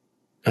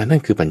นั่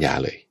นคือปัญญา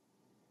เลย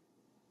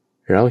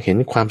เราเห็น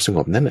ความสง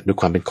บนั้นนะด้วย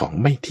ความเป็นของ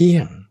ไม่เที่ย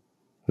ง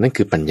นั่น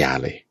คือปัญญา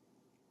เลย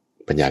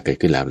ปัญญาเกิด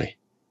ขึ้นแล้วเลย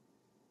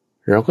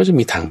เราก็จะ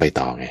มีทางไป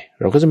ต่อไง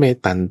เราก็จะไม่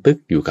ตันตึก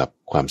อยู่กับ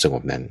ความสง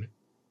บนั้น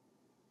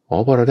พ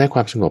อเราได้คว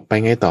ามสงบไป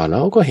ไงต่อแล้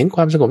วก็เห็นค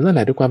วามสงบนั่นแห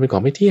ละด้วยความเป็นขอ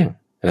งไม่เที่ยง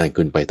นั่น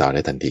คุณไปต่อไ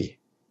ด้ทันที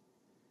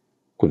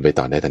คุณไป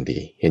ต่อได้ทันที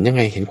เห็นยังไ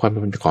งเห็นความเ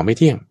ป็นของไม่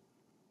เที่ยง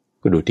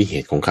ก็ดูที่เห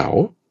ตุของเขา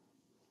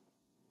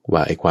ว่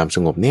าไอ้ความส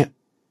งบเนี่ย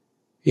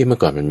เมื่อ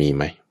ก่อนมันมีไ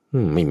หม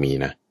ไม่มี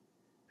นะ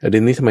เดี๋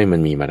ยวนี้ทำไมมั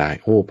นมีมาได้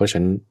เพราะฉั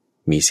น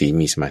มีศีล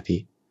มีสมาธิ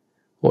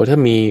ถ้า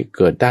มีเ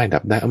กิดได้ดั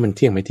บได้มันเ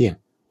ที่ยงไม่เที่ยง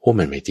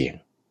มันไม่เที่ยง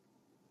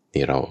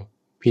นี่เรา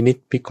พินิจ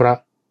พิเคราะ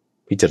ห์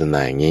พิจารณ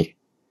าอย่างนี้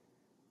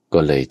ก็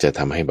เลยจะท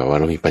ำให้แบบว่า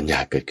เรามีปัญญา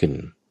เกิดขึ้น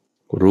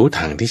รู้ท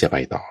างที่จะไป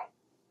ต่อ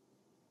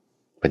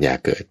ปัญญา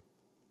เกิด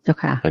เจ้า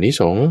ค่ะอานิ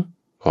สงส์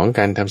ของก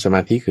ารทำสม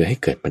าธิคือให้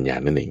เกิดปัญญา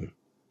นั่นเอง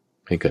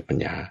ให้เกิดปัญ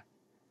ญา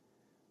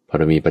พอเ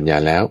รามีปัญญา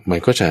แล้วมัน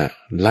ก็จะ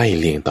ไล่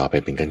เลียงต่อไป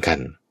เป็นขั้น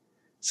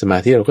ๆสมา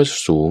ธิเราก็จะ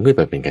สูงขึ้นไ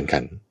ปเป็น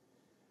ขั้น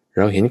ๆเ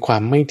ราเห็นควา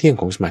มไม่เที่ยง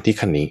ของสมาธิ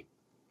ขั้นนี้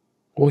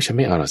ฉันไ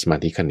ม่เอาหรอกสมา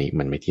ธิขั้นนี้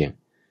มันไม่เที่ยง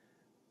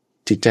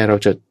จิตใจเรา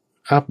จะ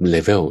อัพเล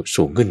เวล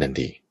สูงขึ้นทัน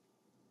ที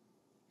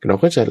เรา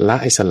ก็จะละ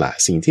สละ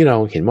สิ่งที่เรา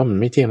เห็นว่ามัน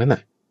ไม่เที่ยงนั้นน่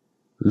ะ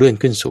เลื่อน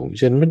ขึ้นสูง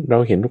จนเรา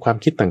เห็นความ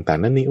คิดต่าง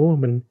ๆนั้นนี่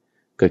มัน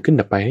เกิดขึ้น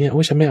ดับไปเนี่ย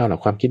ฉันไม่เอาหรอ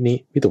กความคิดนี้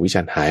วิตกวิจ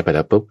ารหายไปแ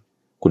ล้วปุ๊บ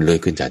คุณเลย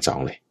ขึ้นฌานสอง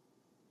เลย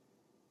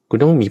คุณ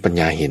ต้องมีปัญ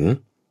ญาเห็น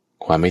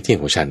ความไม่เที่ยง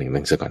ของฌานหนึ่ง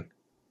นั่นซะก่อน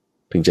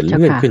ถึงจะเ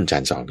ลื่อนขึ้นฌา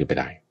นสองขึ้นไป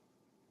ได้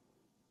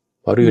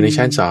พอเราอยู่ในฌ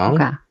านสอง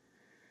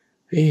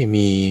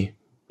มี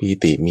ปี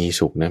ติมี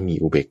สุขนะมี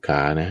อุเบกขา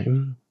นะ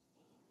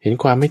เห็น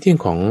ความไม่เที่ยง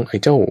ของไอ้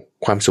เจ้า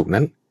ความสุข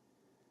นั้น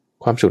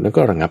ความสุขนั้น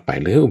ก็ระงับไป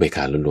เหลืออุเบกข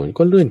าล้วนๆ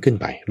ก็เลื่อนขึ้น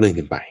ไป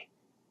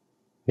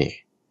นี่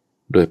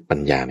ด้วยปัญ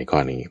ญาในข้อ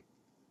นี้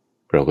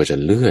เราก็จะ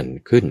เลื่อน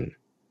ขึ้น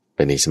ไป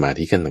ในสมา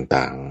ธิขั้น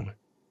ต่าง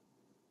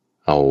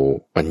ๆเอา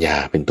ปัญญา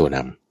เป็นตัวน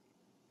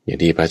ำอย่าง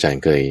ที่พระอาจาร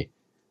ย์เคย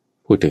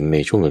พูดถึงใน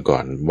ช่วงก่อ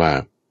นๆว่า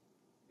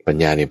ปัญ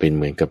ญาเนี่ยเป็นเ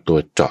หมือนกับตัว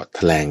เจาะแท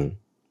ง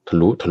ทะ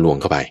ลุทะลวง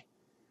เข้าไป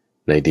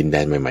ในดินแด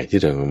นใหม่ๆที่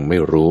เราไม่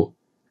รู้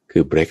คื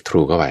อ break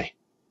through เข้าไป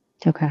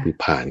คือ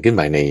ผ่านขึ้นไ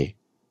ปใน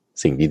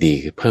สิ่งดี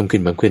ๆคือเพิ่มขึ้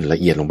นละ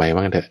เอียดลงไปว่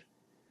างั้นเถอะ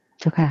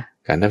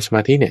การทำสม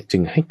าธิเนี่ยจึ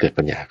งให้เกิด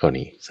ปัญญาข้อ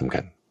นี้สำคั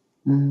ญ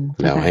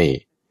แล้วให้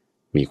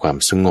มีความ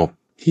สงบ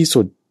ที่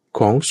สุด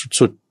ของ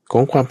สุดๆขอ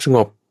งความสง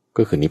บ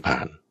ก็คือนิพพา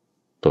น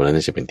ตัวนั้น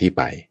จะเป็นที่ไ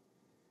ป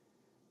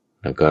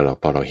แล้วก็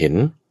พอเราเห็น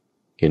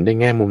ได้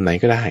แง่มุมไหน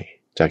ก็ได้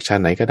จากชั้น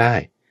ไหนก็ได้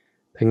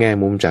ถ้าแง่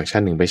มุมจากชั้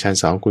นหนึ่งไปชั้น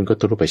สองคุณก็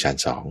ทะลุไปชั้น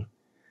สอง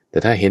แต่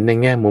ถ้าเห็นใน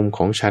แง่มุมข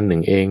องชั้นหนึ่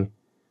งเอง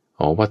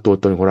ว่าตัว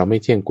ตนของเราไม่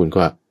เที่ยงคุณก็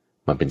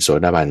มันเป็นโส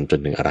ดาบันจน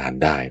ถึงอรหัน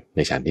ต์ได้ใน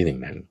ชั้นที่หนึ่ง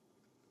นั้น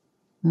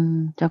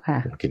เจ้าค่ะ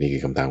นี่คื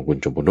อคำถามคุณ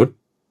ชมพูนุช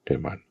เดิน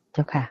มาเ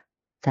จ้าค่ะ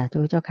สาธุ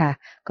เจ้าค่ะ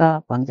ก็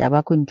หวังใจว่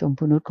าคุณชม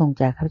พูนุชคง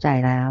จะเข้าใจ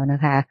แล้วนะ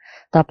คะ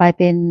ต่อไป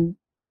เป็น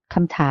ค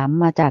ำถาม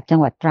มาจากจัง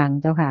หวัดตรัง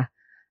เจ้าค่ะ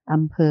อ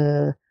ำเภอ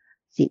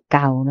สิเ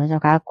ก่านะเจ้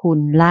าค่ะคุณ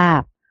ลา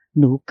บ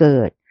หนูเกิ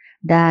ด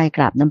ได้ก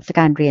ราบนมัสก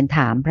ารเรียนถ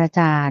ามพระอา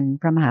จารย์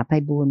พระมหาไพ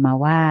บูลย์มา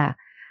ว่า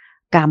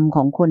กรรมข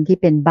องคนที่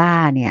เป็นบ้า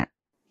เนี่ย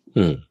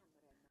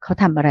เขา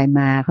ทำอะไร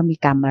มาเขามี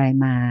กรรมอะไร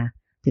มา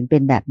ถึงเป็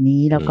นแบบ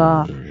นี้แล้วก็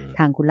ท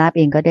างคุณลาบเ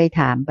องก็ได้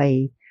ถามไป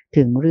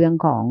ถึงเรื่อง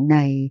ของใน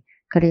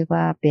เขาเรียก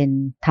ว่าเป็น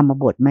ธรรม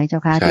บทไหมเจ้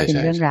าค่ะที่เป็น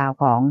เรื่องราว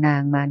ของนา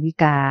งมานิ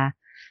กา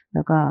แ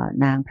ล้วก็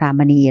นางพรา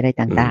มณีอะไร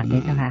ต่างๆเนี่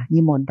ยเจ้าค่ะนิ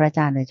มนต์พระอาจ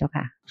ารย์เลยเจ้า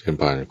ค่ะเชิญ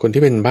พรคน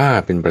ที่เป็นบ้า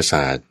เป็นประส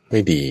าทไ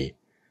ม่ดี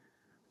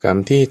กรรม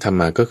ที่ทำ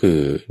มาก็คือ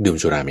ดื่ม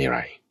สุราเม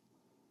รัย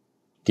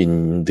กิน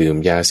ดื่ม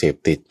ยาเสพ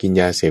ติดกิน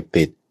ยาเสพ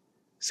ติด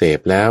เสพ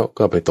แล้ว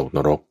ก็ไปตกน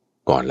รก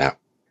ก่อนแล้ว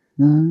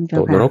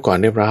ตกนรกก่อน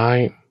เรียบร้อย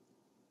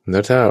แล้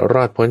วถ้าร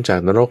อดพ้นจาก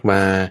นรกม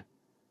า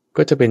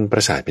ก็จะเป็นปร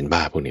ะสาทเป็นบ้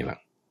าพวกนี้แหละ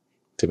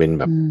จะเป็น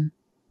แบบ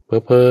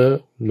เพ้อ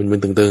มึน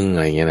ๆตึงๆอะ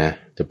ไรเงี้ยนะ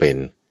จะเป็น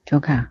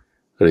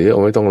หรือเอา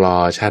ไว้ต้องรอ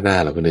ชาติหน้า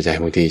เราคุณใจ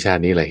บางทีชา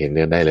ตินี้เราเห็นเ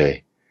รื่องได้เลย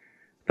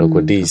เราค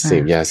นที่เส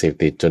พยาเสพ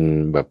ติดจน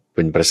แบบเ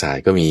ป็นประสาท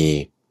ก็มี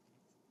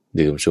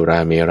ดื่มสุรา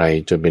เมรัย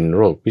จนเป็นโ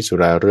รคพิษสุ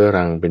ราเรื้อ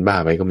รังเป็นบ้า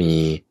ไปก็มี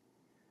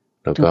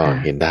แล้วก็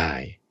เห็นได้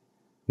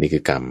นี่คื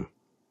อกรรม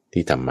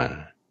ที่ทำมา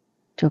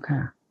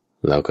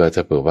แล้วก็ถ้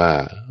าเผื่อว่า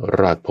ร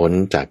อดพ้น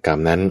จากกรรม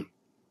นั้น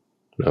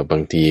แล้วบา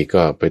งที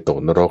ก็ไปตก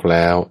นรกแ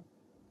ล้ว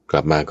ก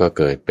ลับมาก็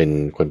เกิดเป็น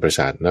คนประส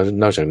าทแล้ว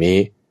นอกจากนี้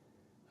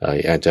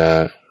อาจจะ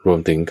รวม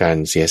ถึงการ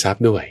เสียทรัพ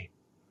ย์ด้วย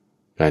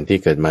การที่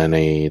เกิดมาใน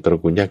ตระ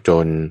กูลยากจ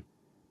น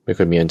ไม่เค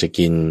ยมีอันจะ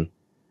กิน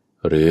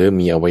หรือ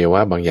มีอวัยว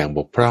ะบางอย่างบ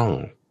กพร่อง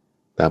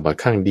ต าบอด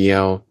ข้างเดีย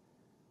ว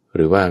ห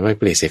รือว่าไม่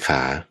เปลี่ยนเสียข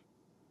า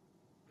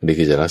นี่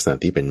คือจะลักษณะ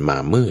ที่เป็นหมา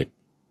มืด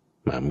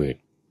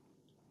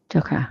เจ้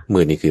าค่ะมื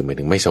ดนี่คือหมาย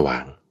ถึงไม่สว่า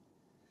ง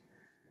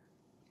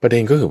ประเด็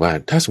นก็คือว่า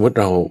ถ้าสมมติ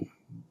เรา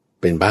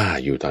เป็นบ้า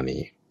อยู่ตอน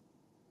นี้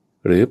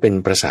หรือเป็น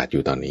ประสาทอ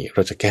ยู่ตอนนี้เร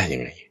าจะแก้ยั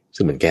งไง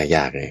ซึ่งมันแก้ย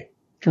ากเลย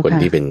คน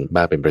ที่เป็น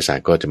บ้าเป็นประสาท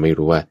ก็จะไม่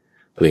รู้ว่า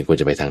ตัวเองควร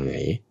จะไปทางไหน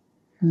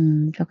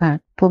เจ้าค่ะ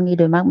พวกนี้โ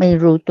ดยมากไม่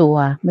รู้ตัว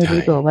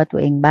ว่าตัว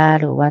เองบ้า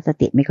หรือว่าส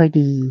ติไม่ค่อย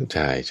ดีใ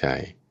ช่ใช่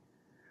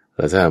แ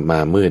ล้วถ้ามา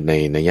มืดใน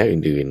นัยยะ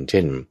อื่นๆเ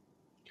ช่น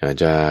อาจ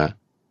จะ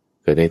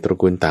เกิดในตระ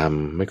กูลต่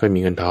ำไม่ค่อยมี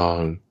เงินทอง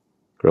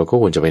เราก็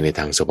ควรจะไปใน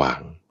ทางสว่าง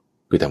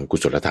คือทำกุ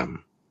ศลธรร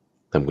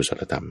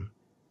ม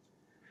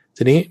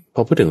ทีนี้พ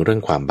อพูดถึงเรื่อ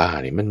งความบ้า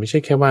เนี่ยมันไม่ใช่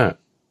แค่ว่า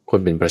คน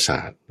เป็นประสา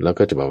ทแล้ว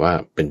ก็จะบอกว่า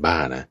เป็นบ้า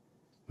นะ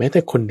แม้แต่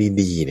คน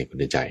ดีๆเนี่ยคุ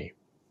ณใจ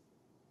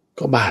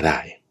ก็บ้าได้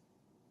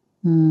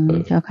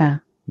เจ้าค่ะ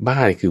บ้า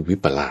คือวิ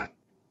ปลาส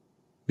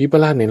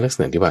ในลักษ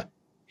ณะที่ว่า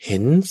เห็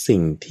นสิ่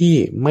งที่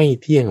ไม่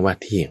เที่ยงว่า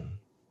เที่ยง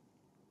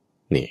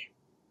นี่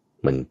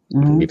มัน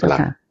เป็นวิปลาส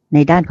ใน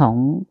ด้านของ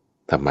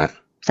ธรรมะ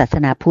ศาส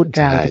นาพุทธเ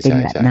ราจะเป็น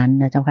แบบนั้น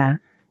นะเจ้าค่ะ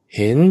เ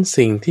ห็น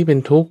สิ่งที่เป็น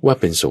ทุกข์ว่า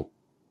เป็นสุข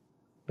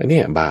อัน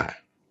นี้บ้า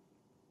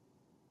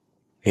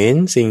เห็น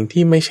สิ่ง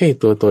ที่ไม่ใช่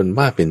ตัวตน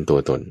ว่าเป็นตัว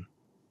ตน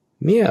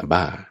เนี่ย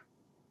บ้า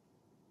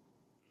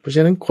เพราะฉ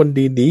ะนั้นคน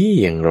ดี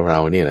ๆอย่างเรา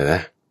เนี่ยแหละน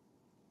ะ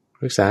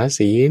รักษา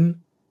ศีล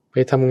ไป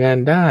ทำงาน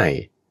ได้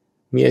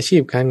มีอาชี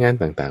พการงาน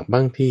ต่างๆบ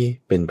างที่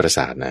เป็นประส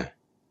าทนะ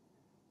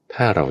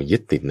ถ้าเรายึ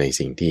ดติดใน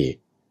สิ่งที่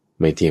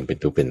ไม่เที่ยงเป็น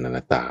ทุกข์เป็นอ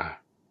นัตตา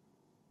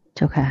เ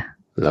จ้าค่ะ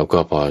แล้วก็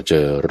พอเจ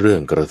อเรื่อ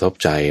งกระทบ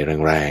ใจ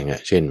แรง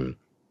ๆเช่น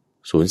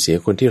สูญเสีย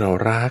คนที่เรา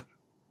รัก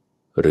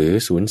หรือ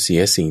สูญเสีย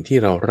สิ่งที่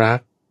เรารัก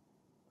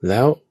แ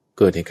ล้วเ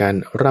กิดเหตุการ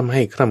ณ์ร่ำใ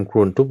ห้คร่ำคร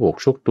วญทุบอก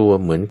ชุกตัว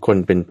เหมือนคน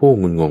เป็นผู้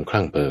งุนงงค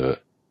ลั่งเพ้อ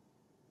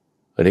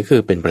อันนี้คื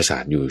อเป็นประสา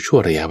ทอยู่ชั่ว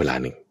ระยะเวลา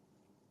หนึ่ง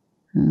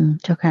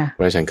เจ้าค่ะเพ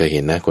ราะฉันเคยเ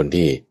ห็นนะคน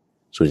ที่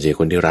สูญเสีย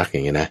คนที่รักอย่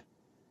างเงี้ยนะ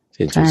เ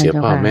ช่นสูญเสีย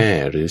พ่อแม่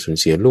หรือสูญ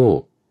เสียลูก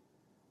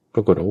ป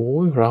รากฏโ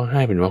อ้ยร้องไ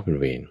ห้เป็นวอกเป็น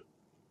เวร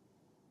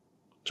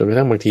จนกระ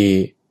ทั่งบางที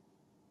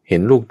เห็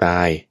นลูกต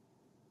าย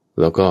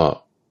แล้วก็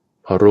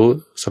พอรู้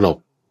สล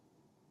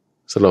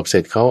บเสร็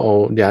จเขาเอา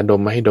ยาด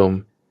มมาให้ดม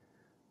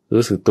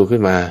รู้สึกตัวขึ้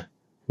นมา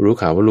รู้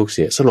ข่าวว่าลูกเ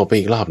สียสลบไป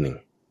อีกรอบหนึ่ง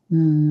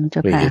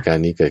เหตุการ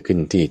ณ์นี้เกิดขึ้น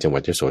ที่จังหวั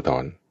ดยโสธ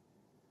ร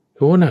โ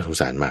อ้น่าสง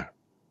สารมาก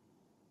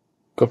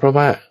ก็เพราะ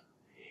ว่า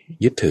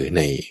ยึดถือใ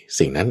น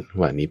สิ่งนั้น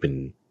ว่านี้เป็น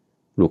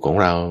ลูกของ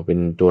เราเป็น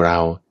ตัวเรา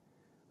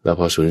แล้ว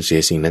พอสูญเสีย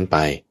สิ่งนั้นไป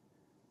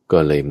ก็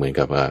เลยเหมือน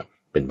กับว่า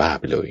เป็นบ้า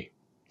ไปเลย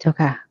เจ้า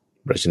ค่ะ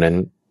เพราะฉะนั้น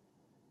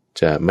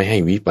จะไม่ให้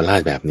วิปลา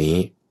สแบบนี้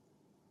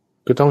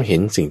ก็ต้องเห็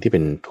นสิ่งที่เป็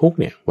นทุกข์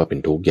เนี่ยว่าเป็น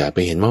ทุกข์อย่าไป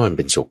เห็นว่ามันเ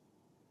ป็นสุข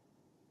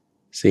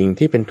สิ่ง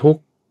ที่เป็นทุก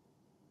ข์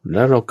แ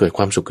ล้วเราเกิดค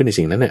วามสุขขึ้นใน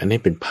สิ่งนั้นเนี่ยอันนี้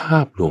เป็นภา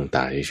พลวงต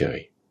าเฉย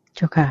ๆเ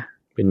จ้าค่ะ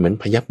เป็นเหมือน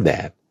พยับแด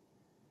ด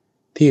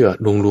ที่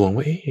ลวง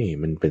ว่า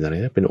มันเป็นอะไร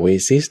นะเป็นโอเอ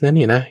ซิสนะ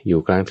นี่นะอยู่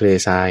กลางทะเล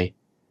ทราย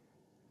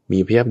มี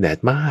พยับแดด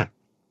มาก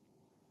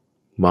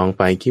มอง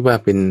ไปคิดว่า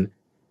เป็น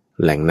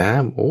แหล่งน้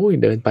ำโอ้ย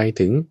เดินไป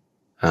ถึง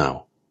อ้าว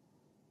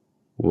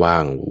ว่า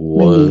งเว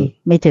อร์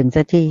ไม่ถึง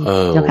สักที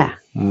เจ้าค่ะ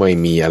ไม่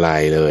มีอะไร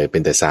เลยเป็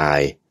นแต่ทราย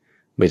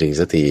ไม่ถึง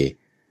สักที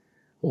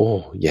โอ้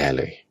แย่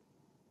เลย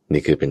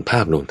นี่คือเป็นภา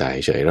พลวงตา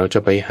เฉยเราจะ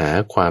ไปหา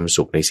ความ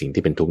สุขในสิ่ง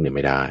ที่เป็นทุกข์เนี่ยไ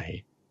ม่ได้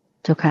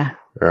เจ้าค่ะ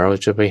เรา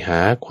จะไปหา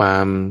ควา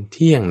มเ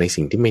ที่ยงใน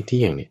สิ่งที่ไม่เ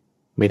ที่ยงเนี่ย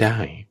ไม่ได้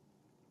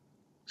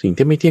สิ่ง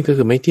ที่ไม่เที่ยงก็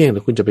คือไม่เที่ยงแล้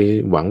วคุณจะไป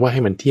หวังว่าใ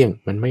ห้มันเที่ยง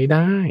มันไม่ไ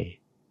ด้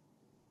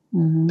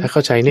ถ้าเข้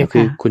าใจเนี่ยคื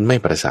อคุณไม่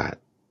ประสาท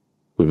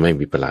คุณไม่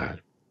วิปลาส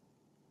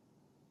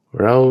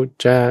เรา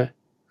จะ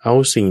เอา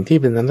สิ่งที่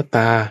เป็นอนัตต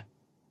า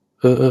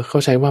เข้า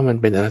ใจว่ามัน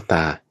เป็นอนัตต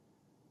า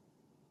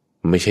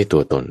ไม่ใช่ตั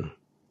วตน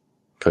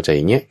เข้าใจอ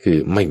ย่างเงี้ยคือ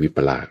ไม่วิป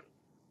ลาส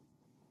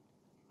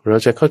เรา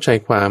จะเข้าใจ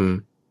ความ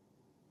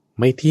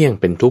ไม่เที่ยง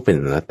เป็นทุกข์เป็น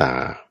อนัตตา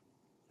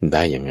ไ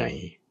ด้ยังไง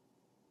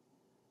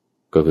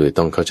ก็คือ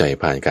ต้องเข้าใจ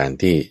ผ่านการ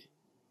ที่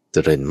เจ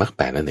ริญมรรคแ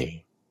ปดนั่นเอง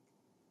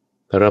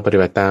ถ้าเราปฏิ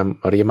บัติตาม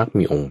อริยมรรค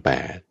มีองค์แป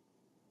ด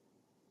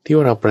ที่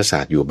ว่าเราประสา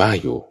ทอยู่บ้า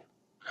อยู่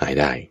หาย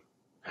ได้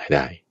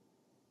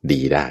ดี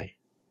ได้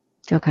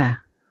เจ้าค่ะ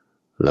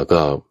แล้วก็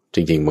จ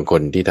ริงๆบางค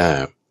นที่ถ้า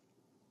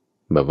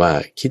แบบว่า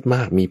คิดม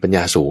ากมีปัญญ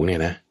าสูงเนี่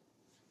ยนะ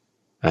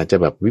อาจจะ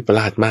แบบวิปล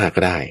าสมาก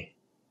ก็ได้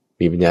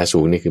มีปัญญาสู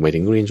งนี่คือหมายถึ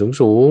งเรียน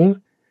สูง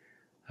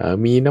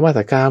มีนวัต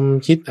กรรม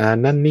คิด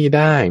นั่นนี่ไ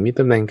ด้มีต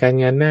ำแหน่งการ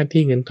งานหน้า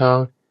ที่เงินทอง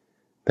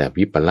แต่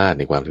วิปลาสใ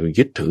นความ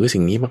ยึดถือ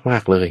สิ่งนี้มา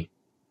กๆเลย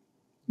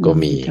ก็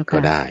มีก็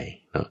ได้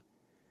เนาะ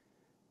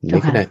ใน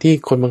ขณะที่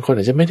คนบางคน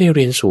อาจจะไม่ได้เ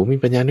รียนสูงมี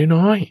ปัญญา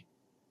น้อย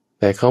ๆ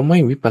แต่เขาไม่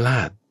วิปล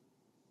าส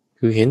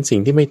คือเห็นสิ่ง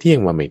ที่ไม่เที่ยง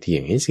ว่าไม่เที่ย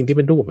งเห็นสิ่งที่เ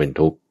ป็นทุกข์ว่าเป็น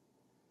ทุกข์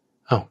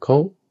เขา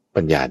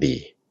ปัญญาดี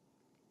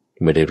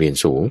ไม่ได้เรียน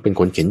สูงเป็น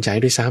คนเข็นใจ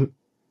ด้วยซ้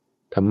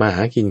ำทำมาห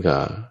ากินก็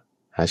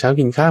หาเช้า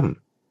กินค่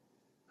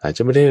ำอาจจ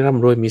ะไม่ได้ร่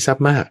ำรวยมีทรัพ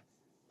ย์มาก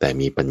แต่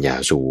มีปัญญา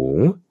สูง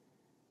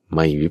ไ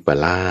ม่วิป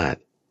ลาส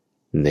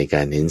ในก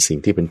ารเห็นสิ่ง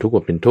ที่เป็นทุกข์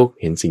ว่าเป็นทุกข์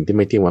เห็นสิ่งที่ไ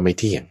ม่เที่ยงว่าไม่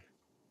เที่ยง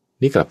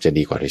นี่กลับจะ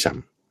ดีกว่าด้วยซ้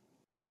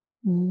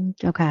ำ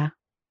เจ้าค่ะ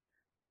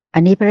อั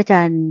นนี้พระอาจ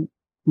ารย์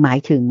หมาย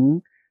ถึง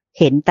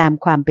เห็นตาม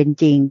ความเป็น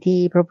จริงที่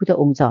พระพุทธ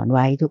องค์สอนไ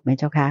ว้ถูกไหม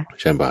เจ้าคะ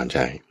ใช่บ้านใ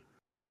ช่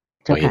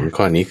พอเห็น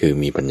ข้อนี้คือ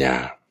มีปัญญา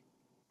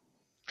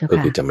ก็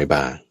คือจะไม่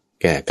บ้า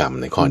แก้กรรม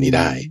ในข้อนี้ไ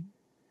ด้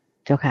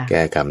เจ้าค่ะแ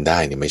ก้กรรมได้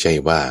เนี่ยไม่ใช่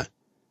ว่า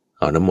เ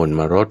อาน้ำมนต์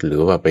มารดหรื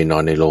อว่าไปนอ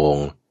นในโรง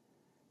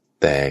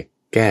แต่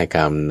แก้ก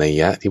รรมใน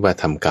ยะที่ว่า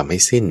ทำกรรมให้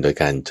สิ้นโดย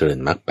การเจริญ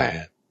มรรคแป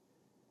ด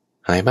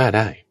หายบ้าไ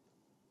ด้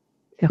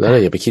แล้วเรา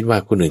อย่าไปคิดว่า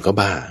คนอื่นก็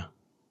บ้า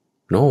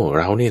โน่เ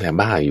รานี่แหละ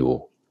บ้าอยู่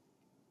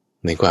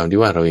ในความที่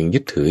ว่าเรายังยึ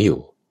ดถืออยู่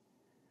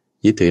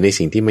ยึดถือใน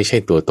สิ่งที่ไม่ใช่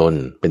ตัวตน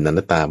เป็นอ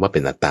นัตตาว่าเป็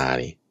นอัตตา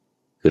นี่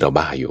คือเรา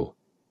บ้าอยู่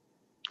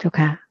เจ้า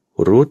ค่ะ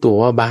รู้ตัว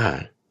ว่าบ้า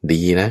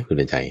ดีนะคุ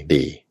ณใจ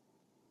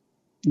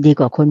ดี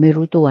กว่าคนไม่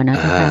รู้ตัวนะเ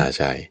จ้าค่ะ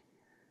ใช่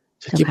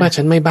ฉันคิดว่า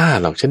ฉันไม่บ้า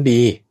หรอกฉัน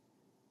ดี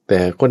แต่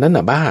คนนั้น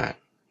น่ะบ้า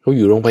เขาอ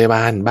ยู่โรงพยาบ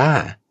าลบ้า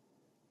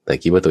แต่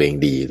คิดว่าตัวเอง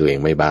ดีตัวเอง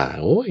ไม่บ้า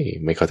โอ้ย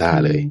ไม่เข้าท่า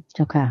เลยเ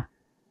จ้าค่ะ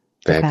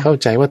แต่เข้า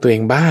ใจว่าตัวเอ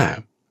งบ้า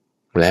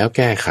แล้วแ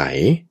ก้ไข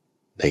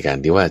ในการ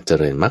ที่ว่าเจ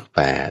ริญมรรคแ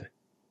ปด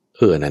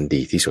นั้น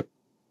ดีที่สุด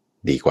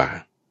ดีกว่า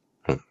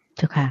เ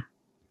จ้าค่ะ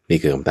นี่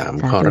คือคำถาม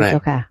ข้อแรก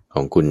ข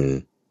องคุณ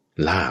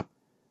ลาบ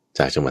จ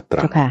ากจังหวัดต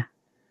รัง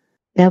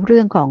แล้วเ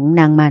รื่องของ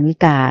นางมารวิ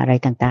กาอะไร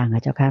ต่าง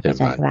ๆเจ้าค่ะพระอา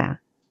จารย์ว่า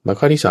มา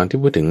ข้อที่สองที่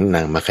พูดถึงน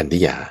างมาคันธิ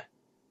ยา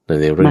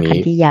ในเรื่องนี้มาคั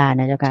นธิยา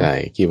นะเจ้าค่ะใช่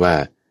คิดว่า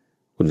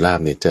คุณลาบ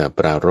เนี่ยจะป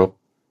รารภ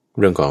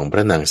เรื่องของพร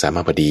ะนางสาม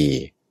าบดี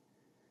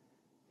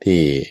ที่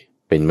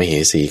เป็นมเห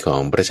สีของ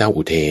พระเจ้า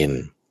อุเทน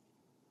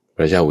พ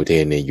ระเจ้าอุเท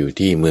นเนี่ยอยู่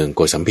ที่เมืองโก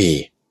สัมพี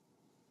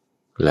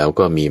แล้ว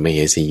ก็มีมเห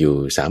สีอยู่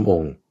3 อ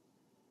งค์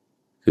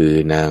คือ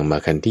นางมา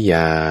คันธิย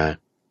า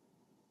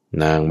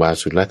นางวา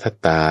สุรัต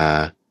ตา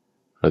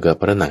แล้วก็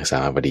พระนางสา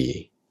มาบดี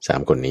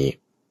3 คนนี้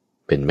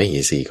เป็นมเห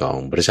สีของ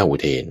พระเจ้าอุ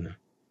เทน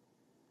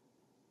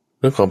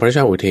เรื่องของพระเ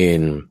จ้าอุเท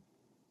น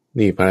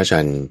นี่พระอาจา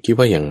รย์คิด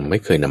ว่ายังไม่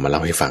เคยนำมาเล่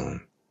าให้ฟัง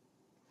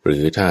หรื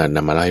อถ้าน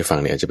ำมาเล่าให้ฟัง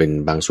เนี่ยอาจจะเป็น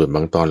บางส่วนบ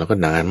างตอนแล้วก็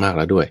นานมากแ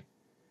ล้วด้วย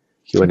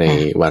คิดว่าใน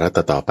วาระ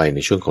ต่อไปใน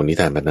ช่วงของนิ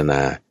ทานบรรณน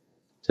า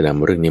จะน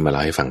ำเรื่องนี้มาเล่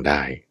าให้ฟังไ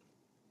ด้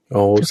เอ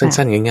า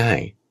สั้นๆง่าย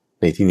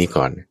ๆในที่นี้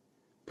ก่อน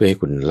เพื่อให้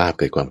คุณลาบ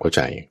เกิดความเข้าใ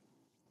จ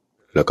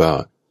แล้วก็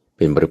เ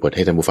ป็นบริบทใ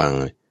ห้ท่านผู้ฟัง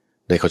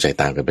ได้เข้าใจ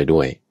ตามกันไปด้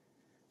วย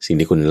สิ่ง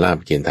ที่คุณลาบ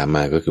เขียนถามม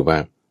าก็คือว่า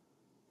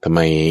ทำไม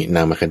น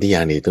างมาคันธิย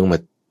าเนี่ยต้องมา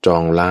จอ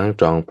งล้าง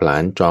จองผลา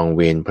ญจองเ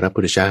วรพระพุ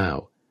ทธเจ้า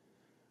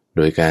โ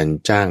ดยการ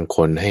จ้างค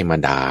นให้มา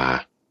ด่า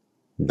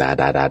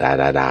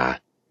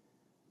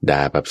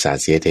แบบสา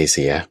เสียเทเ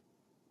สีย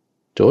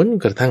จน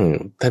กระทั่ง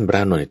ท่านพระ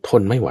อานนท์ท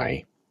นไม่ไหว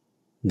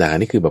ด่า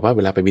นี่คือแบบว่าเว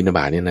ลาไปบิณฑบ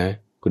าตเนี่ยนะ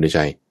คุณใจ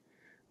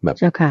แบบ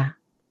เจ้าค่ะ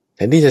แท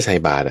นที่จะใส่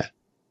บาตรอะ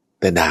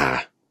แต่ด่า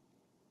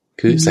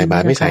คือใส่บา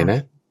ตรไม่ใส่นะ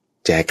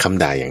แจกค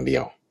ำด่าอย่างเดี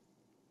ยว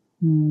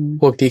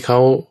พวกที่เขา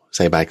ใ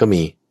ส่บาตรก็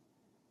มี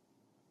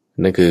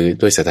นั่นคือ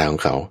ด้วยศรัทธาขอ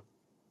งเขา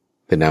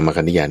แต่นางมา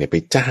คันธิยาเนี่ยไป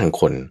จ้าง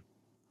คน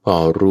พอ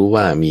รู้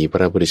ว่ามีพ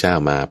ระพุทธเจ้า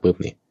มาปุ๊บ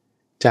เนี่ย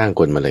จ้าง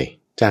คนมาเลย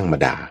จ้างมา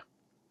ด่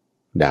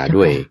า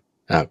ด้วย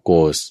โก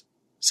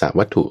ส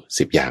วัตถุ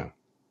10 อย่าง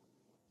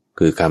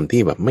คือคำ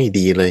ที่แบบไม่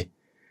ดีเลย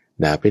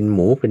ด่าเป็นห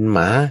มูเป็นหม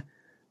า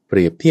เป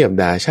รียบเทียบ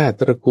ด่าชาติ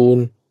ตระกูล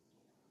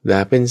ด่า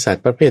เป็นสัต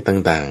ว์ประเภท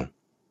ต่าง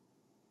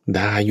ๆ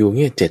ด่าอยู่เ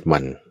งี้ย7 วั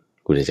น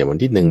คุณจะวัน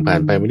ที่1ผ่าน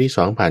ไปวันที่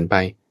2ผ่านไป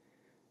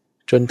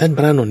จนท่านพ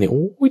ระอานนท์เนี่ยโ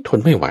อ้ยทน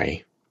ไม่ไหว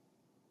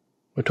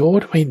โอ้โธ่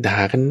ทำไมด่า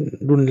กัน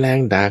รุนแรง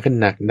ด่ากัน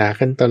หนักด่า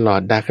กันตลอ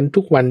ดด่ากัน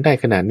ทุกวันได้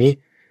ขนาดนี้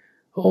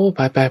โอ้ไป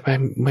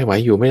ไม่ไหว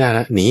อยู่ไม่ได้ล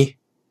ะหนี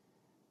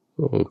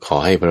ขอ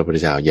ให้พระพุทธ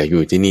เจ้าอย่าอ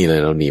ยู่ที่นี่เลย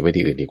เราหนีไป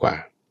ที่อื่นดีกว่า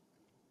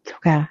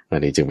อั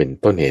นนี้จึงเป็น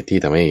ต้นเหตุที่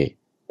ทำให้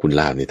คุณ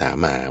ลาบนี่ถาม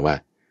มาว่า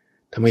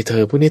ทำไมเธ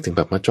อผู้นี้ถึงแ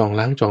บบมาจอง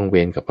ล้างจองเว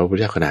รกับพระพุทธ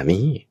เจ้าขนาด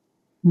นี้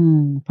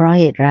เพราะ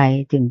เหตุไร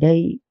ถึงได้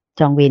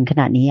จองเวรข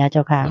นาดนี้เ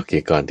จ้าค่ะโอเค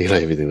ก่อนที่เรา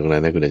จะไปถึงตรงนั้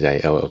นนะคุณใจ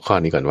เอาข้อ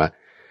นี้ก่อนว่า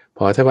พ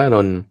อท่านพระอาน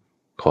นท์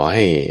ขอใ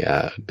ห้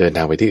เดินท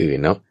างไปที่อื่น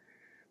เนาะ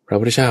พระ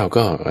พุทธเจ้า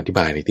ก็อธิบ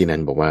ายในที่นั้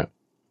นบอกว่า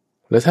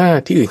แล้วถ้า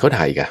ที่อื่นเขา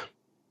ด่าอีก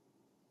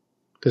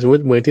ถ้าสมม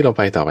ติเมืองที่เราไ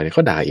ปต่อไปเนี่ยเข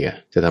าด่าอีก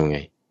จะทำไง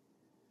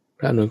พ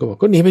ระอานนท์ก็บอก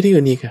ก็หนีไปที่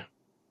อื่นอีก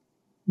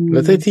แล้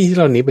วถ้าที่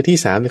เราหนีไปที่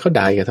3เนี่ยเขา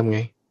ด่าอีกทำไง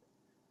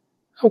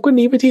เอาก็ห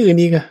นีไปที่อื่น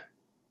อีก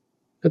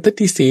แล้วถ้า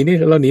ที่4นี่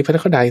เราหนีไปแล้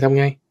วเขาด่าทำ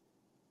ไง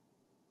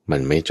มั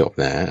นไม่จบ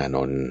นะอาน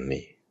นท์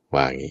นี่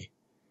ว่างี้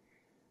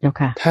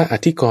ถ้าอ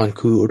ธิกรณ์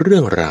คือเรื่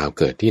องราว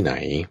เกิดที่ไหน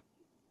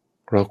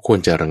เราควร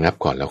จะระงับ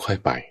ก่อนแล้วค่อย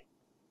ไป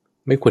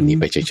ไม่ควรหนี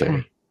ไปเฉย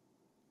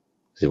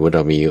ๆสมมติเร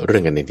ามีเรื่อ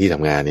งกันในที่ท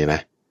ำงานเนี่ยน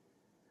ะ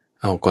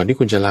เอาก่อนที่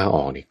คุณจะลาอ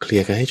อกเนี่ยเคลี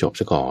ยร์กันให้จบ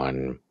ซะก่อน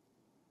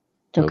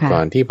ก่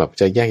อนที่แบบ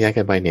จะแยกย้าย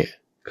กันไปเนี่ย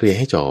เคลียร์ใ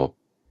ห้จบ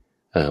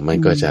มัน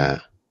ก็จะ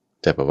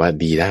แบบว่า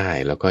ดีได้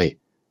แล้ว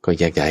ก็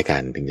แยกย้ายกั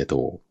นถึงจะ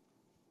ถูก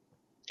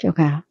เจ้า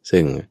ค่ะ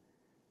ซึ่ง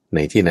ใน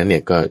ที่นั้นเนี่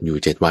ยก็อยู่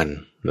7 วัน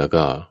แล้ว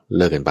ก็เ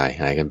ลิกกันไป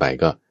หายกันไป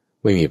ก็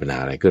ไม่มีปัญหา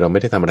อะไรคือเราไม่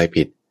ได้ทำอะไร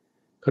ผิด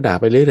เขาด่า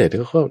ไปเรื่อยๆแต่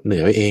ก็เหนื่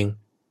อยไปเอง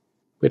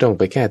ไม่ต้อง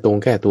ไปแก้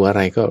ตัวอะไ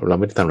รก็เรา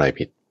ไม่ได้ทำอะไร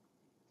ผิด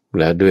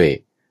แล้วด้วย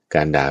ก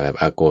ารด่าแบบ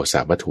อาโกสา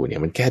วัตถุเนี่ย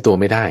มันแก้ตัว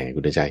ไม่ได้คุ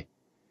ณใจ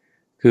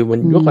คือมัน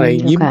ยกอะไร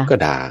ยิ้มก็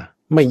ด่า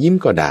ไม่ยิ้ม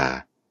ก็ด่า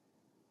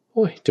โ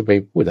อ้ยจะไป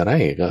พูดอะไร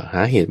ก็ห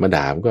าเหตุมา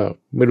ด่ามันก็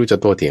ไม่รู้จะ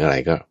โต้เถียงอะไร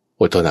ก็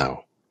อดทนเอา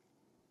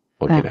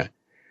โอเคนะ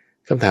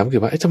คำถามคื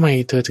อว่าทำไม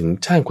เธอถึง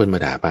จ้างคนมา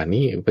ด่าป่าน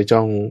นี้ไปจ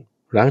อง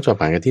ล้างจอง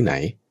ผ่านกันที่ไหน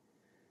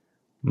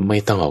ไม่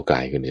ต้องเอาไกล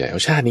คุณใจเอา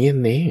ชาตินี้นั่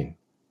นเอง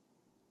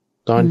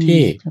ตอน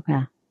ที่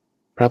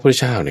พระพุทธ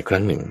เจ้าในครั้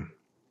งหนึ่ง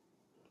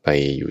ไป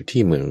อยู่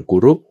ที่เมืองกุ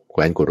รุแค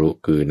ว้นกุรุ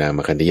คือนางม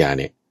คันธยา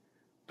เนี่ย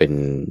เป็น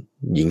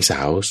หญิงสา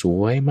วส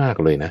วยมาก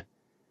เลยนะ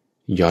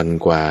ย่อน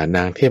กว่าน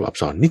างเทพอัป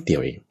สรนิดเดีย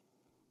วเอง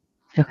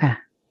เจ้าค่ะ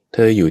เธ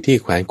ออยู่ที่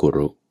แคว้นกุ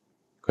รุ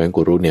แคว้น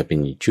กุรุเนี่ยเป็น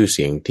ชื่อเ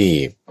สียงที่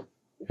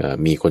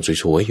มีคน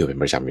สวยๆอยู่เป็น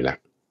ประจำอยู่แล้ว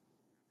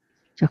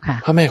เจ้าค่ะ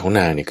พ่อแม่ของ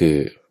นางเนี่ยคือ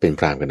เป็น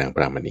พราหมณ์กับนางป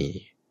รามณี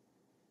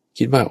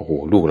คิดว่าโอ้โห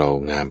ลูกเรา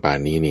งามป่าน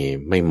นี้นี่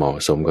ไม่เหมาะ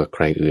สมกับใค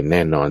รอื่นแ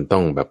น่นอนต้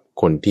องแบบ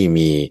คนที่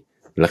มี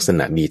ลักษณ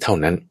ะดีเท่า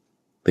นั้น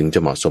ถึงจะ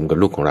เหมาะสมกับ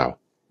ลูกของเรา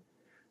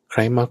ใคร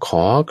มาข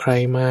อใคร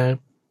มา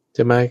จ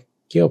ะมา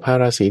เกี่ยวพา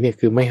ราสีเนี่ย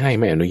คือไม่ให้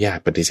ไม่อนุญาต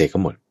ปฏิเสธก็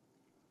หมด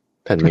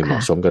ท่านไม่เหมา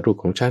ะสมกับลูก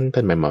ของฉันท่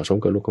านไม่เหมาะสม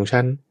กับลูกของ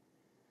ฉัน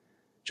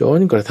จ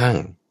นกระทั่ง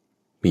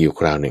มีอยู่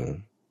คราวหนึ่ง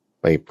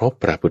ไปพบ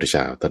พระพุทธเ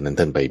จ้าตอนนั้น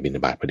ท่านไปบิณฑ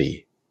บาตพอดี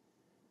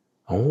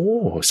โอ้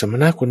สม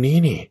ณะคนนี้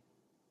นี่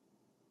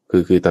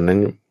คือตอนนั้น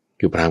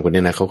คือพราหมณ์คน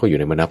นี้นะเขาก็อยู่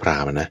ในบรรดาพรา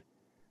หมณ์นะ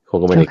เขา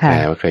ก็ไม่ได้แค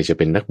ร์ว่าใครจะเ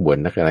ป็นนักบวช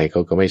นักอะไรเข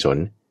าก็ไม่สน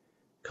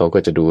เขาก็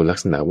จะดูลัก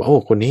ษณะว่าโอ้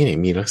คนนี้เนี่ย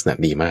มีลักษณะ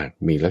ดีมาก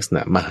มีลักษณ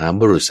ะมหา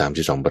บุรุษ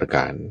32ประก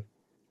าร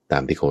ตา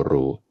มที่เขา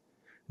รู้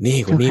นี่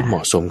คนนี้เหม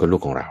าะสมกับลู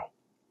กของเรา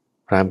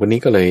พราหมณ์คนนี้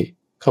ก็เลย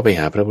เข้าไป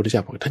หาพระพุทธเจ้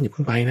าบอกท่านอย่าเ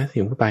พิ่งไปนะอ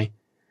ย่าเพิ่งไป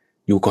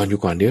อยู่ก่อน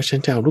เดี๋ยวฉัน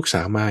จะเอาลูกส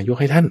าวมายก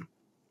ให้ท่าน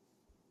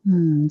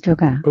เจ้า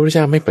ค่ะพระพุทธเ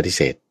จ้าไม่ปฏิเ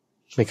สธ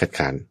ไม่คัด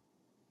ค้าน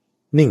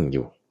นิ่งอ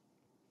ยู่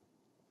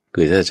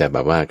คือถ้าจะแบ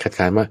บว่าคัด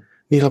ค้านว่า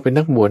นี่เราเป็น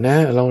นักบวชนะ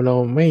เรา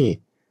ไม่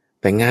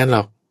แต่งงานหร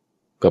อก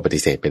ก็ปฏิ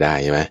เสธไปได้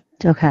ใช่ไหม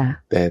เจ้าค่ะ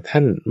แต่ท่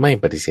านไม่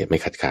ปฏิเสธไม่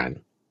คัดค้าน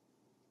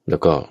แล้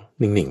วก็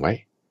นิ่งๆไว้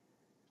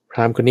พร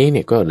าหมณ์คนนี้เ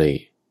นี่ยก็เลย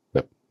แบ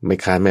บไม่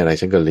ค้านไม่อะไร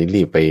ฉันก็เลย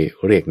รีบไป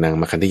เรียกนาง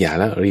มคันธยา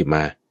แล้วรีบม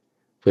า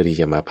เพื่อที่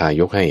จะมาพา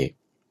ยกให้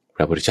พ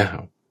ระพุทธเจ้า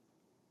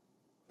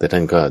แต่ท่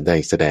านก็ได้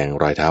แสดง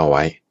รอยเท้าไ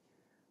ว้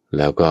แ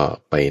ล้วก็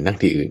ไปนั่ง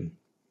ที่อื่น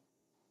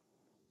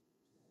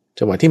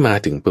จังหวะที่มา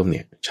ถึงปุ๊บเ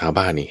นี่ยชาว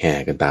บ้านนี่แห่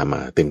กันตามม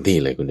าเต็มที่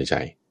เลยคุณใจ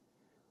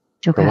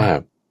เพราะว่า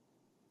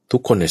ทุ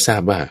กคนเนี่ยทรา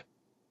บว่า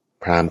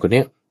พราหมณ์คน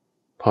นี้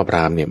พ่อพร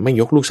าหมณ์เนี่ยไม่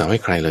ยกลูกสาวให้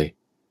ใครเลย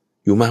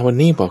อยู่มาวัน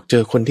นี้บอกเจ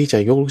อคนที่จะ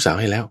ยกลูกสาว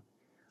ให้แล้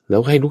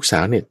วให้ลูกสา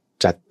วเนี่ย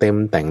จัดเต็ม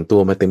แต่งตัว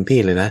มาเต็มที่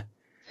เลยนะ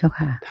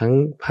ทั้ง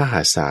ผ้า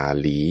สา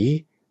หลี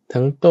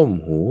ทั้งต้ม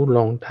หูร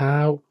องเท้า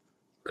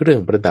เครื่อง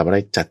ประดับอะไร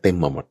จัดเต็ม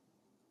หมด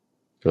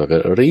แล้วก็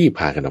รีบ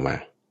พากันออกมา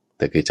แ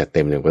ต่คือจัดเ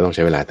ต็มเนี่ยก็ต้องใ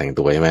ช้เวลาแต่ง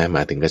ตัวใช่ไหมม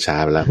าถึงก็ช้า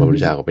ไปแล้วพระพุทธ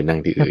เจ้าก็ไปนั่ง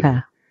ที่อื่น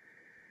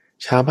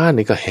ชาวบ้าน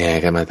นี่ก็แห่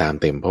กันมาตาม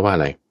เต็มเพราะว่าอ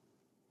ะไร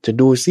จะ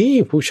ดูซิ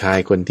ผู้ชาย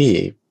คนที่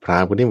พรา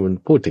หมณ์คนนี้มัน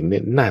พูดถึงเนี่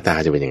ยหน้าตา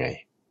จะเป็นยังไง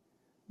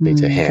เดี๋ยว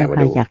จะแห่มา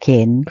ดูอยากเ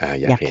ห็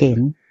น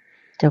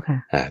เจ้าค่ะ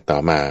ต่อ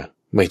มา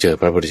ไม่เจอ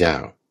พระพุทธเจ้า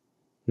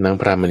นาง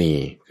พรามณี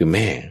คือแ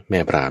ม่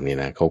พราหมณ์เนี่ย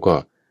นะเขาก็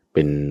เ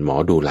ป็นหมอ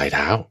ดูลายเ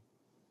ท้า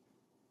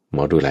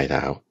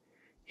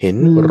เห็น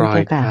รอ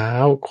ยเท้า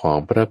ของ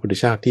พระพุทธ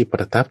เจ้าที่ป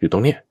ระทับอยู่ตร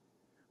งเนี้ย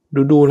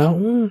ดูแล้ว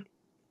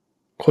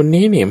คน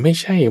นี้เนี่ยไม่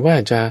ใช่ว่า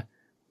จะ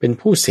เป็น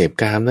ผู้เสพ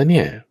กามนะเ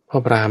นี่ยพ่อ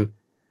พราหมณ์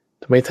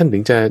ทำไมท่านถึ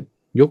งจะ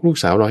ยกลูก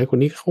สาวเราให้คน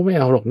นี้เขาไม่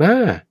เอาหรอกนะ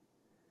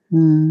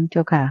เจ้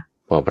าค่ะ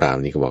พ่อพราหม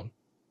ณ์นี่ก็บอก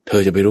เธ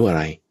อจะไปรู้อะไ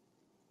ร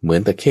เหมือ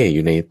นตะเข้อ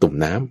ยู่ในตุ่ม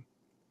น้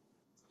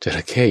ำจร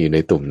ะเข้อยู่ใน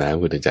ตุ่มน้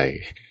ำคุณใจ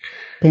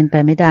เป็นไป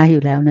ไม่ได้อ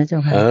ยู่แล้วนะเจ้า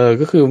ค่ะ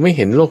ก็คือไม่เ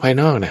ห็นโลกภาย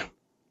นอกนะ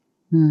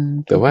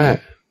แต่ว่า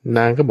น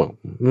างก็บอก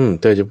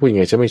เธอจะพูดยัง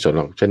ไงฉันไม่สนห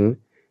รอกฉัน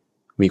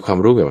มีความ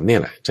รู้แบบนี้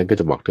แหละฉันก็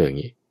จะบอกเธออย่า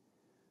งนี้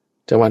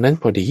จังหวะนั้น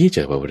พอดีเจ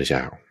อพระพุทธเจ้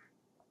า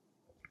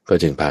ก็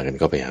จึงพากัน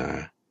เข้าไปหา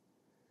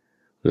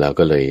แล้ว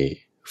ก็เลย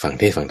ฟัง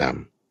เทศน์ฟังธรรม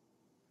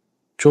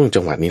ช่วง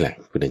จังหวะนี้แหละ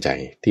คุณใจ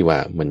ที่ว่า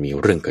มันมี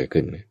เรื่องเกิด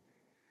ขึ้น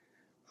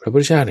พระพุท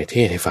ธเจ้าในเท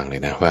ศน์ให้ฟังเล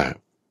ยนะว่า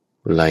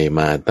ไล่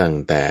มาตั้ง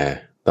แต่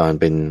ตอน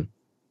เป็น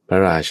พระ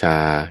ราชา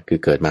คือ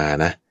เกิดมา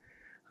นะ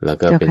แล้ว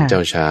ก็เป็นเจ้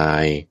าชา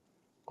ย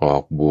ออ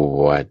กบ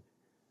วช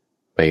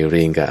ไปเ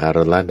รียนกับอาร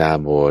ลดา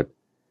บท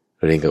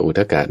เรียนกับอุท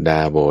กดา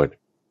บท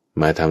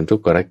มาทำทุก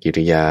ขกิ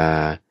ริยา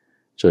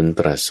จน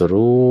ตรัส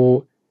รู้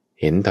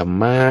เห็นธรร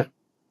มะ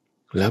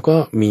แล้วก็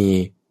มี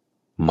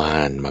มา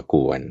รมาก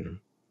วน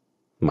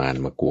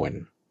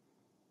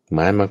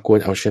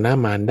เอาชนะ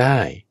มารได้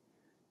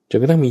จน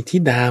ก็ต้องมีธิ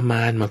ดาม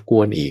ารมาก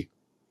วนอีก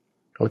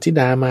เอาธิ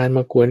ดามารม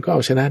ากวนก็เอ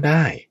าชนะไ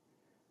ด้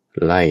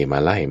ไล่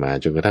มา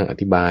จนกระทั่งอ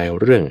ธิบาย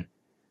เรื่อง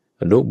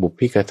อนุบุพ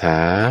พิกถา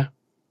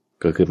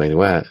ก็คือหมายถึ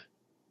งว่า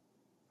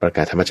ประก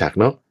าศธรรมจักร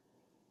เนาะ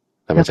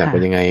ธรรมจักรเป็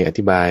นยังไงอ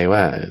ธิบายว่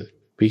า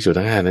ภิกษุ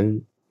ทั้ง5นั้น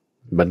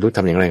บรรลุธร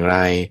รมอย่างไร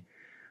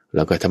แ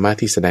ล้วก็ธรรมะ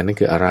ที่แสดงนั้น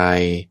คืออะไร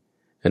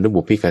อนุบุ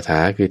พพิกถา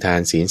คือทาน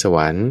ศีลสว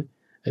รรค์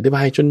อธิบ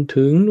ายจน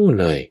ถึงนู่น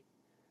เลย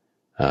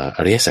อ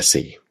ริยสัจ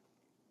สี่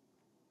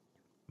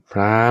พ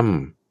ราหมณ์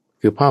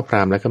คือพ่อพร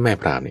าหมณ์แล้วก็แม่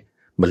พราหมณ์เนี่ย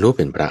บรรลุเ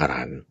ป็นพระอร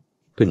หันต์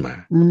ขึ้นมา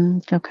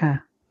เจ้าค่ะ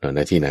ใน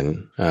ที่นั้น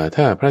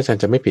ถ้าพระอาจาร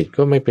ย์จะไม่ผิด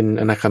ก็ไม่เป็น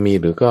อนาคามี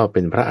หรือก็เ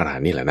ป็นพระอรหั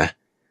นต์นี่แหละนะ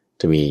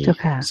จะมี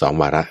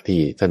2วาระที่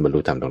ท่านบรรลุ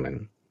ธรรมตรงนั้น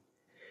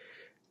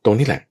ตรง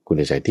นี้แหละคุณ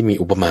ใจที่มี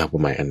อุปมา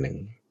อันหนึ่ง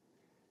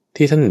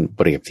ที่ท่านเ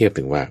ปรียบเทียบ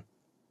ถึงว่า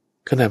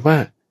ขนาดว่า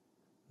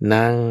น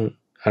าง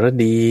อร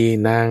ดี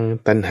นาง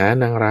ตัณหา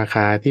นางราค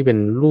าที่เป็น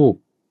ลูก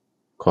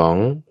ของ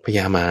พญ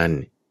ามาร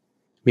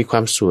มีควา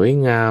มสวย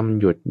งาม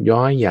หยดย้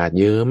อยหยาด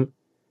เยิ้ม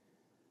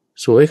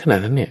สวยขนาด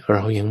นั้นเนี่ยเร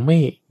ายังไม่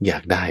อยา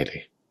กได้เล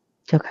ย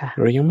เจ้าค่ะ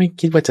เรายังไม่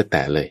คิดว่าจะแต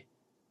ะเลย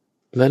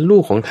และลู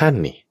กของท่าน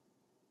นี่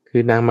คื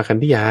อนางมาคัน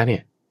ธิยาเนี่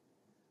ย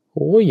โ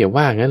อ้ยอย่า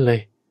ว่างั้นเล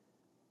ย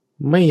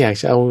ไม่อยาก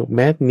จะเอาแ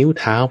ม้นิ้ว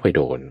เท้าไปโ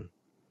ดน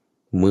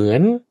เหมือ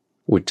น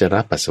อุจจาระ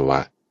ปัสสาวะ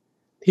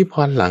ที่พ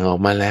อหลังออก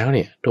มาแล้วเ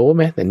นี่ยโถแ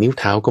ม้แต่นิ้ว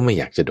เท้าก็ไม่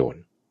อยากจะโดน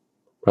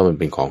เพราะมัน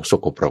เป็นของส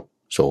กปรก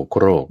โสโค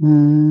รก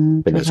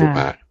เป็นอสุภ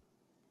ะ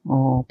โอ้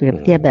เปรียบ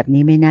เทียบแบบ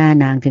นี้ไม่น่า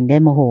นางถึงได้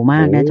โมโหม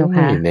ากนะเจ้า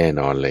ค่ะแน่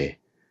นอนเลย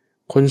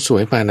คนสว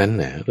ยปานนั้น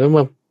น่ะแล้วม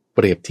าเป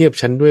รียบเทียบ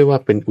ฉันด้วยว่า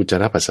เป็นอุจจา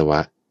ระปัสสาวะ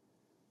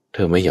เธ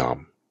อไม่ยอม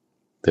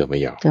เ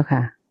จ้าค่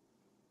ะ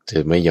เธ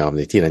อไม่ยอมใ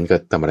นที่นั้นก็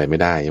ทำอะไรไม่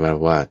ได้ใช่ไหมเพ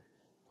ราะว่า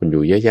คนอ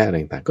ยู่เยอะแยะ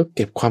ต่างๆก็เ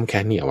ก็บความแค้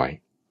นนี่เอาไว้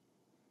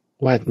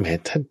ว่าแหม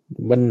ถ้า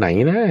วันไหน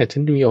นะฉั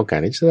นมีโอกาส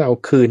ที่จะเอา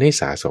คืนให้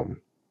สะสม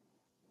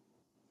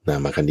นะ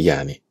มาคันธิยา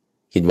นี่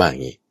คิดว่าอย่า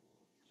งนี้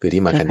คือ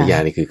ที่มาคันธิยา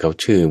นี่คือเขา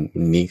ชื่อ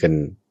นี้กัน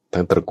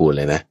ทั้งตระกูลเ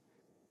ลยนะ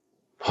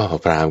พ่อ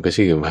พราหมณ์ก็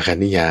ชื่อมาคัน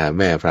ธิยา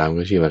แม่พราหมณ์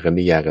ก็ชื่อมาคัน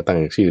ธิยาก็ตั้ง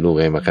ชื่อลูก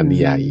ให้มาคันธิ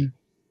ยาอีก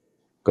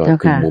ก็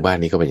คือหมู่บ้าน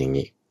นี้ก็เป็นอย่าง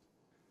นี้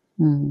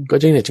ก็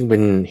จึงเนี่ยจึงเป็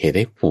นเหตุใ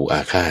ห้ผูกอ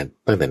าฆาต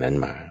ตั้งแต่นั้น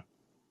มา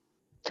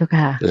เจ้า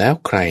ค่ะแล้ว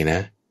ใครนะ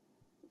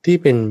ที่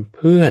เป็นเ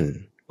พื่อน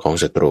ของ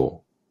ศัตรู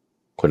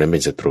คนนั้นเป็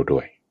นศัตรูด้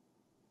วย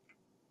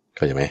เ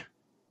ข้าใจไหม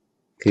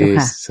คือ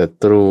ศั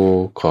ตรู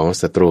ของ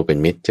ศัตรูเป็น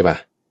มิตรใช่ปะ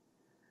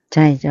ใ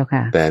ช่เจ้า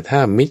ค่ะแต่ถ้า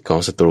มิตรของ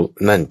ศัตรู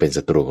นั่นเป็น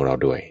ศัตรูของเรา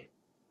ด้วย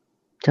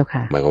เจ้าค่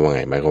ะหมายความว่าไ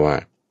งหมายความว่า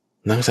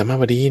นางสัมมา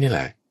วดีนี่แห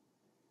ละ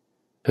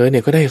เธอเนี่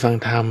ยก็ได้ฟัง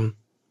ธรรม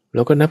แ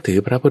ล้วก็นับถือ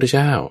พระพุทธเ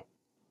จ้า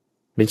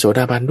เป็นโสด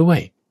าบันด้วย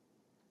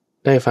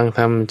ได้ฟังธ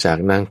รรมจาก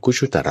นางกุ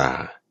ชุตรา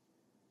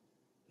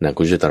นาง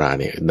กุชุตรา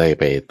เนี่ยได้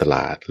ไปตล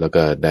าดแล้ว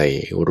ก็ได้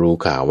รู้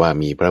ข่าวว่า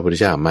มีพระพุทธ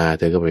เจ้ามาเ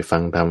ธอก็ไปฟั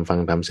งธร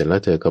รมเสร็จแล้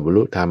วเธอก็บรร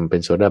ลุธรรมเป็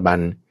นโสดาบัน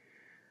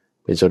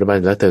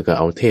แล้วเธอก็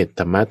เอาเทศ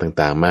ธรรมะ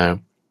ต่างๆมา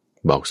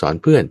บอกสอน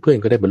เพื่อน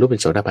ก็ได้บรรลุเป็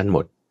นโสดาบันหม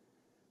ด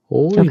โ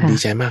อ้ยดี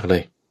ใจมากเล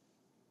ย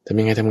ทำ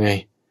ยังไง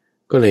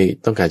ก็เลย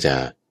ต้องการจะ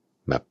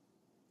แบบ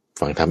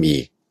ฟังธรรมอี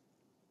ก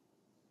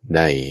ไ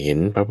ด้เห็น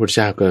พระพุทธเ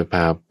จ้าก็พ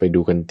าไปดู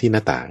กันที่หน้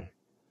าต่าง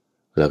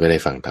แล้วก็ได้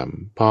ฟังธรรม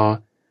พอ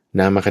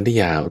นางมาคันธิ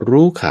ยา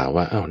รู้ข่าว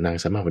ว่าอ้าวนาง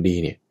สัมมาวดี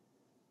เนี่ย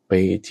ไป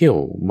เที่ยว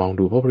มอง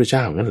ดูพระพุทธเจ้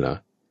างั้นเหรอ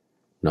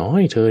น้อ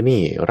ยเธอ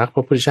นี่รักพ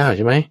ระพุทธเจ้าใ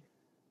ช่ไหม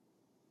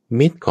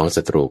มิตรของ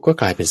ศัตรูก็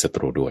กลายเป็นศัต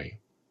รูด้วย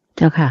เ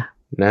จ้าค่ะ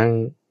นาง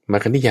มา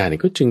คันธิยาเนี่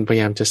ยก็จึงพย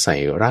ายามจะใส่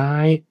ร้า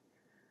ย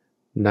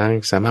นาง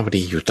สัมมาว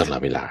ดีอยู่ตลอ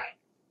ดเวลา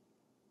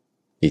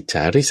อิจฉ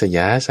าริษย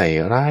าใส่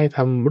ร้ายท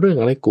ำเรื่อง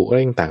อะไรกุอะไร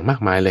ต่างๆมาก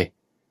มายเลย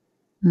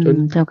จน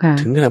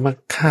ถึงขนาดว่า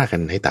ฆ่ากั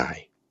นให้ตาย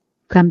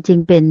ความจริง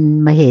เป็น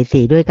มเห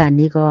สีด้วยกัน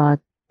นี่ก็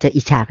จะ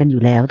อิจฉากันอ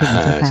ยู่แล้วถูกไหม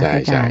เจ้าค่ะอ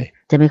าจารย์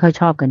จะไม่ค่อย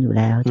ชอบกันอยู่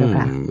แล้วเจ้า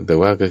ค่ะแต่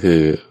ว่าก็คื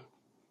อ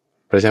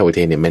พระเจ้าอุเท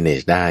นเนี่ย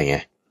manage ได้ไง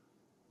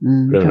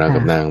เรื่องราว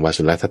กับนางวา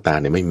สุรัตตา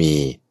เนี่ยไม่มี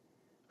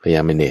พยายา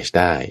ม manage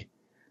ได้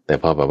แต่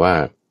พอแบบว่า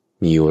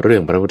มีเรื่อ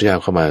งพระพุทธเจ้า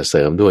เข้ามาเส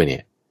ริมด้วยเนี่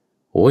ย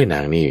โอ้ยนา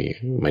งนี่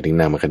หมายถึง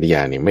นางมาคันธิย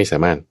าเนี่ยไม่สา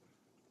มารถ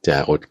จะ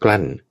อดกลั้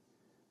น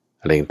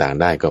อะไรต่าง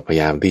ๆได้ก็พยา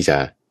ยามที่จะ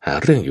หา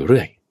เรื่องอยู่เ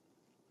รื่อย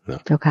เนา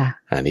ะเจ้าค่ะ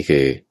อันนี้คื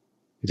อ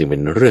จึงเป็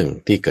นเรื่อง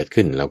ที่เกิด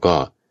ขึ้นแล้วก็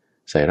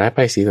ใส่ร้าย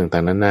ป้ายสีต่า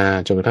งๆนานา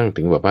จนกระทั่ง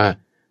ถึงแบบว่า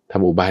ท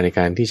ำอุบายในก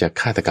ารที่จะ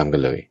ฆาตกรรมกั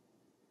นเลย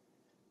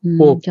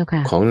พวก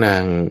ของนา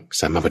ง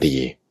สัมมาวดี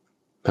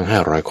ทั้ง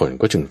500 คน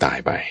ก็จึงตาย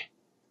ไป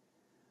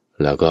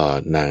แล้วก็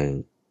นาง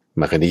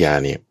มาคันธิยา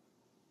เนี่ย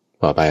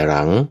พอภายห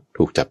ลัง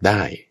ถูกจับได้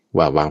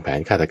ว่าวางแผน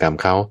ฆาตกรรม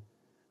เขา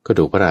ก็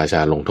ถูกพระราชา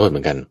ลงโทษเหมื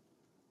อนกัน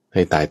ใ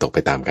ห้ตายตกไป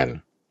ตามกัน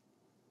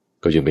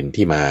ก็จึงเป็น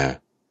ที่มา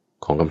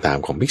ของคำถาม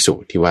ของภิกษุ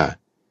ที่ว่า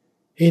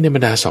ในบ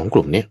รรดา2 ก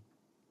ลุ่มนี้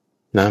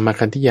นางมา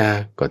คันธิยา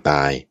ก็ต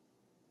าย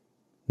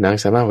นาง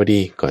สัมมาว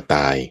ดีก็ต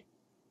าย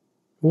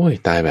โอ้ย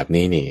ตายแบบ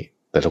นี้นี่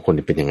แต่ละคน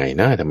เป็นยังไง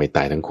นะทำไมต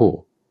ายทั้งคู่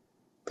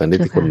ตอนนี้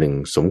ที่คนหนึ่ง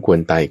สมควร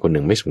ตายคนห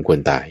นึ่งไม่สมควร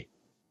ตาย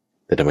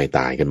แต่ทำไมต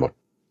ายกันหมด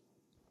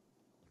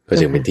ก็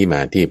จึงเป็นที่มา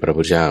ที่พระ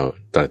พุทธเจ้า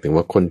ตรัสถึง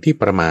ว่าคนที่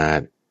ประมาท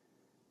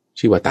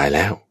ชื่อว่าตายแ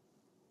ล้ว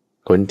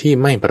คนที่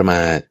ไม่ประม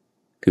าท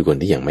คือคน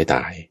ที่ยังไม่ต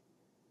าย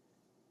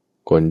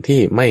คนที่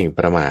ไม่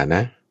ประมาทน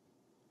ะ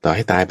ต่อใ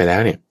ห้ตายไปแล้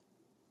วเนี่ย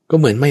ก็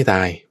เหมือนไม่ต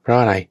ายเพราะ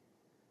อะไร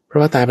เพรา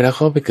ะว่าตายไปแล้วเข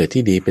าไปเกิด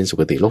ที่ดีเป็นสุ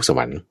คติโลกสว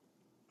รรค์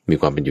มี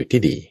ความเป็นอยู่ที่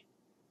ดี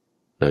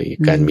เลย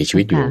การมีชี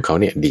วิตอยู่ของเขา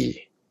เนี่ยดี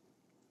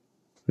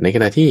ในข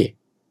ณะที่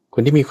ค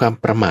นที่มีความ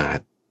ประมาท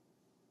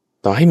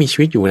ต่อให้มีชี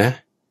วิตอยู่นะ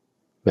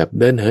แบบ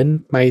เดินเหิน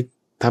ไป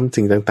ทำ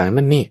สิ่งต่างๆ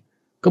นั่นนี่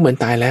ก็เหมือน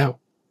ตายแล้ว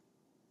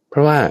เพร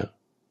าะว่า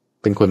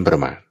เป็นคนประ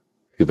มาท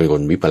คือเป็นค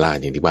นวิปลาส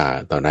อย่างที่ว่า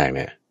ตอนแรกเ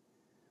นี่ย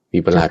วิ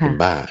ปลาสเป็น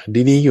บ้า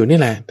ดีๆอยู่นี่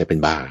แหละแต่เป็น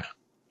บ้า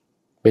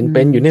เ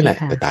ป็นอยู่นี่แหละ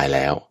แต่ตายแ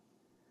ล้ว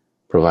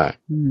เพราะว่า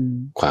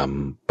ความ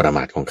ประม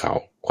าทของเขา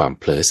ความ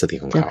เผลอสติ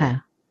ของเขา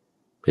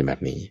เป็นแบบ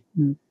นี้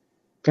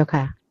เจ้า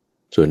ค่ะ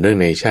ส่วนเรื่อง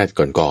ในชาติ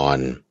ก่อน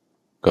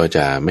ๆก็จ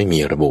ะไม่มี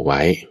ระบุไ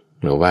ว้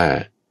หรือว่า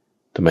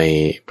ทำไม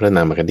พระน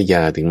างมาคันธิย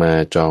าถึงมา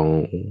จอง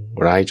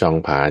ร้ายจอง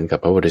ผานกับ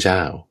พระพุทธเจ้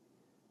า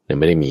ใน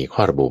ไม่ได้มีข้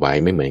อระบุไว้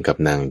ไม่เหมือนกับ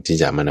นางจิน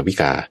จามานวิ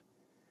กา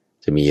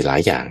จะมีหลา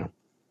ยอย่าง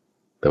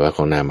แต่ว่าข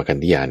องนางมกัน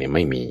ธิยาเนี่ยไ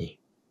ม่มี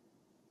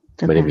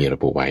ไม่ได้มีระ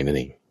บุไว้นั่นเ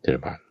องเจ้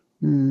าค่ะ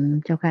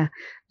เจ้าค่ะ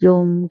โย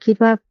มคิด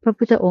ว่าพระ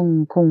พุทธอง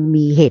ค์คง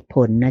มีเหตุผ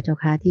ลนะเจ้า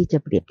ค่ะที่จะ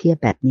เปรียบเทียบ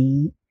แบบนี้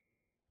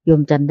โย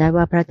มจำได้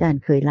ว่าพระอาจาร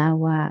ย์เคยเล่า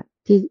ว่า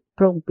ที่พ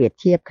ระองค์เปรียบ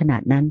เทียบขนา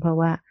ดนั้นเพราะ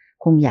ว่า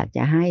คงอยากจ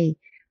ะให้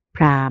พ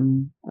ราหมณ์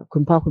คุ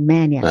ณพ่อคุณแม่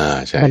เนี่ย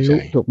บรรลุ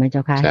ถูกไหมเจ้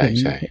าค่ะเห็น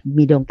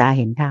มีดวงตา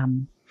เห็นธรรม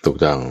ถูก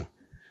ต้อง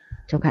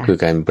คือ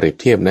การเปรียบ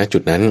เทียบนะจุ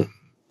ดนั้น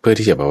เพื่อ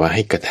ที่จะแบบว่าใ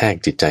ห้กระแทก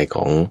จิตใจข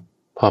อง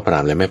พ่อพรา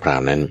หมณ์และแม่พราห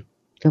มณ์นั้น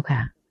เจ้าค่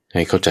ะใ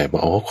ห้เข้าใจว่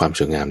าความส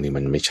วยงามนี่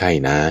มันไม่ใช่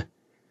นะ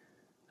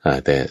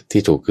แต่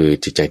ที่ถูกคือ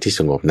จิตใจที่ส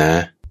งบนะ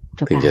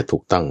ถึงจะถู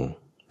กต้อง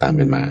ตาม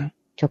กันมา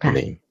เจ้าค่ะ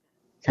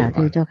สา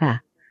ธุเจ้าค่ะ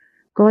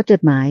ก็จ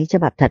ดหมายฉ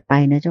บับถัดไป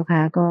นะเจ้าค่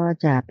ะก็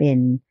จะเป็น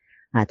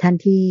ท่าน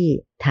ที่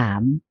ถา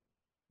ม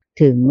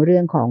ถึงเรื่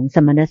องของส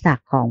มณศัก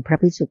ดิ์ของพระ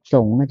ภิกษุส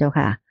งฆ์นะเจ้า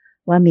ค่ะ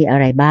ว่ามีอะ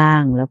ไรบ้า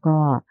งแล้วก็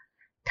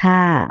ถ้า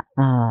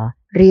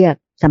เรียก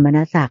สมณ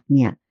ศักดิ์เ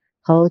นี่ย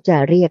เขาจะ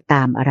เรียกต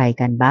ามอะไร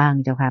กันบ้าง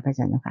เจ้าค่ะพระอา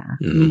จารย์เจ้าค่ะ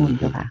นิมนต์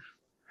เจ้าค่ะ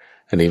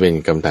อันนี้เป็น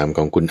คำถามข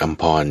องคุณอัม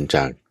พรจ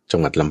ากจัง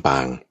หวัดลำปา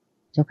ง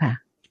เจ้าค่ะ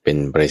เป็น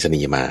ไปรษ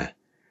ณีย์มา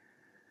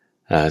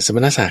สม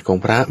ณศักดิ์ของ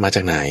พระมาจ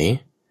ากไหน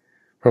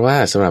เพราะว่า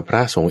สำหรับพร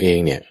ะสงฆ์เอง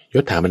เนี่ยย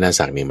ศถาบรรดา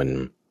ศักดิ์เนี่ยมั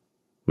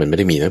นไม่ไ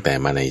ด้มีตั้งแต่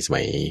มาในส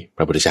มัยพ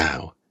ระพุทธเจ้า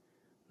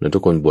เราทุ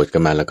กคนบวชกั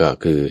นมาแล้วก็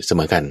คือเส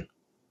มอกัน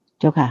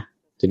เจ้าค่ะ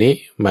ทีนี้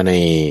มาใน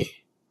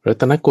รั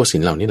ตนโกสิ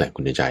นทร์เรานี่แหละคุ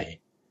ณใจ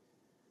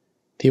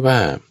ที่ว่า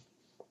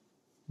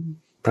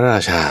พระรา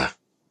ชา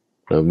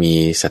เรามี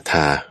ศรัทธ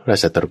ารา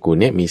ชตระกูล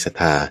เนี่ยมีศรัท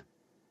ธา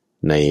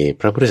ใน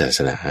พระพุทธศาส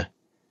นา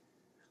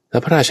แล้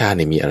วพระราชาเ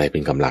นี่ยมีอะไรเป็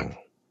นกำลัง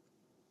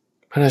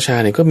พระราชา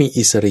เนี่ยก็มี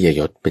อิสริย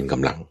ยศเป็นก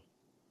ำลัง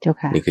เจ้า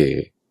ค่ะนี่คือ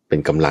เป็น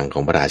กำลังขอ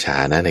งพระราชา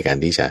นะในการ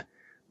ที่จะ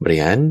บริ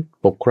หาร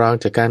ปกครอง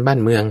จัดการบ้าน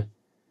เมือง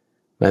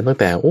มาตั้ง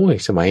แต่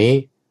สมัย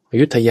อ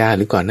ยุธยาห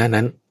รือก่อนหน้า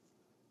นั้น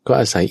ก็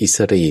อาศัยอิส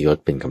ริยยศ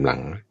เป็นกำลัง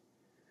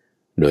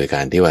โดยก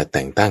ารที่ว่าแ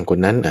ต่งตั้งคน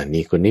นั้น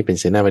นี่คนนี้เป็น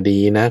เสนาบดี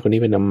นะคนนี้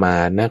เป็นอมา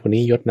ตย์นะคน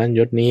นี้ยศนั้น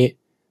ยศนี้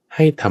ใ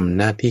ห้ทำ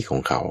หน้าที่ขอ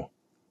งเขา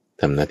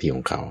ทำหน้าที่ข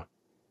องเขา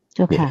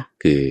เนี่ย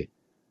คือ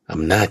อ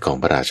ำนาจของ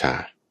พระราชา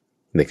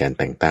ในการ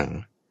แต่งตั้ง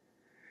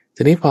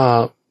ทีนี้พอ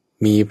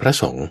มีพระ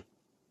สงฆ์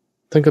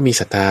ท่านก็มี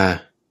ศรัทธา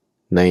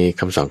ใน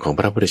คำสอนของ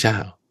พระพุทธเจ้า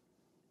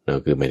เรา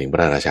คือหมายถึงพร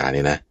ะราชาเ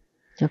นี่ยนะ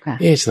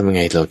จะทำยังไ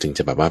งเราถึงจ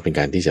ะแบบว่าเป็น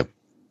การที่จะ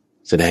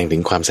แสดงถึ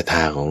งความศรัทธ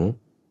า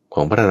ข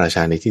องพระราช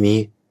าในที่นี้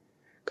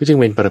ก็จึง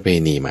เป็นประเพ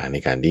ณีมาใน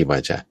การที่ว่า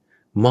จะ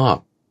มอบ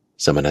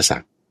สมณศั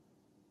กดิ์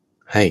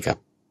ให้กับ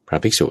พระ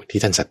ภิกษุที่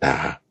ท่านศรัทธา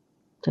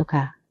เจ้า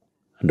ค่ะ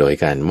โดย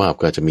การมอบ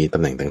ก็จะมีตำ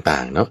แหน่งต่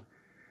างๆเนาะ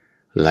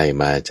ไล่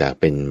มาจาก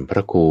เป็นพร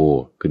ะครู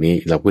คือนี้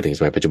เราพูดถึงส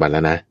มัยปัจจุบันแล้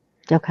วนะ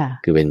เจ้าค่ะ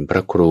คือเป็นพร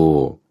ะครู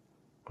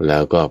แล้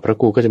วก็พระ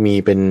ครูก็จะมี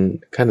เป็น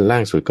ขั้นล่า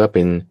งสุดก็เ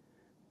ป็น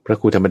พระ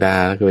ครูธรรมดา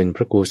ก็เป็นพ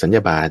ระครูสัญญ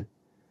าบาต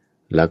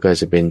แล้วก็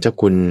จะเป็นเจ้า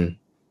คุณ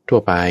ทั่ว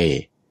ไป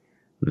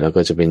แล้วก็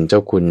จะเป็นเจ้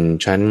าคุณ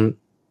ชั้น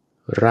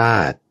รา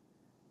ช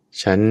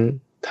ชั้น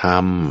ธรร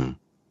ม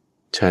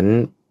ชั้น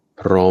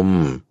พรหม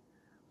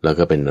แล้ว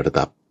ก็เป็นระ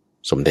ดับ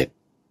สมเด็จ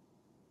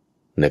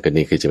นั่นก็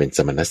นี่คือจะเป็นส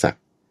มณศัก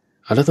ดิ์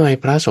แล้วทำไม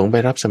พระสงฆ์ไป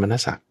รับสมณ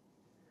ศักดิ์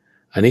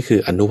อันนี้คือ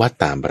อนุวัต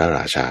ตามพระร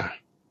าชา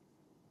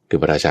คือ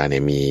พระราชาเนี่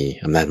ยมี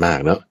อำนาจมาก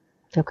เนาะ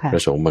พร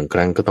ะสงฆ์บางค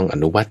รั้งก็ต้องอ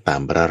นุวัตตา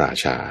มพระรา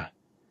ชา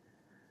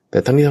แต่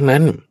ทั้งนี้ทั้ง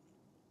นั้น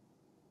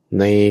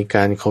ในก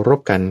ารเคารพ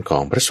กันขอ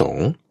งพระสง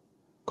ฆ์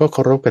ก็เค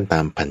ารพกันตา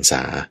มพรรษ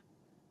า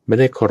ไม่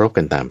ได้เคารพ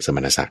กันตามสม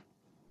ณศักดิ์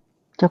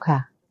เจ้าค่ะ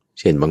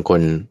เช่นบางค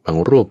นบาง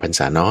รูปพรรษ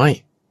าน้อย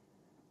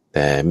แ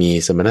ต่มี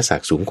สมณศัก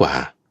ดิ์สูงกว่า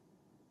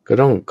ก็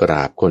ต้องกร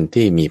าบคน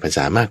ที่มีพรรษ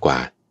ามากกว่า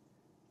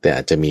แต่อ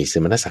าจจะมีส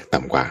มณศักดิ์ต่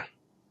ำกว่า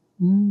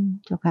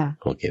เจ้าค่ะ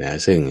โอเคนะ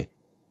ซึ่ง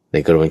ใน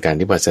กระบวนการ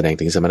ที่ว่าแสดง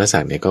ถึงสมณศั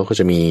กดิ์เนี่ยก็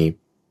จะมี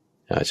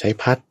ใช้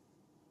พัด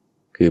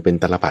คือเป็น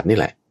ตลับปัดนี่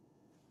แหละ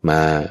มา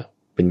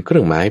เป็นเครื่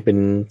องหมายเป็น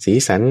สี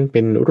สันเป็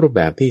นรูปแ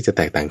บบที่จะแ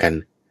ตกต่างกัน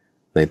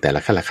ในแต่ละ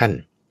ขั้นละขั้น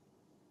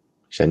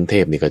ชั้นเท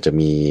พนี่ก็จะ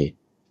มี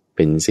เ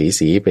ป็น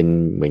สีเป็น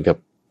เหมือนกับ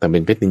ทำเป็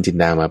นเพชรนินจิน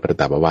ดามาประ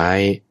ดับเอาไว้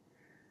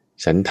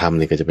ชั้นธรรม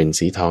นี่ก็จะเป็น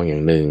สีทองอย่า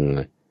งหนึ่ง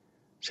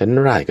ชั้น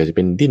ราชก็จะเ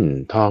ป็นดิ้น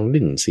ทอง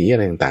ดิ้นสีอะไ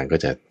รต่างๆก็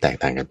จะแตก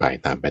ต่างกันไป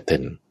ตามแพทเทิ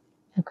ร์น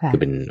คือ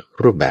เป็น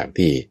รูปแบบ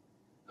ที่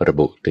ระ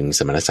บุถึงส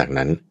มณศักดิ์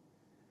นั้น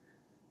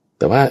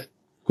แต่ว่า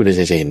คุณ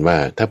จะเห็นว่า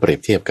ถ้าเปรีย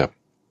บเทียบกับ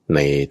ใน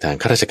ทาง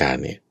ข้าราชการ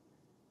เนี่ย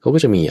เขาก็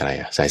จะมีอะไร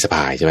สายสะพ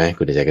ายใช่ไหม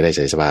คุณใจก็ได้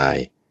สายสะพาย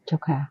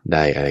ไ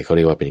ด้อะไรเขาเ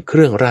รียกว่าเป็นเค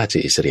รื่องราช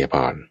อิสริยาภ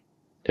รณ์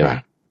ใช่ป่ะ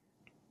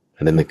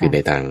อันนั้นคือใน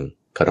ทาง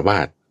คฤหั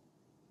สถ์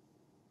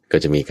ก็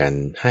จะมีการ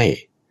ให้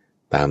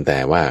ตามแต่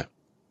ว่า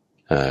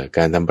ก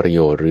ารทำประโย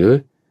ชน์หรือ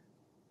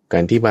กา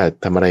รที่ว่า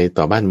ทำอะไร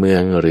ต่อบ้านเมือ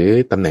งหรือ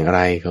ตำแหน่งอะไ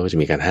รเขาก็จะ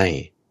มีการให้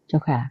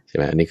ใช่ไ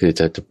หมอันนี้คือ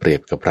จะเปรีย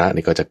บกับพระ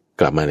นี่ก็จะ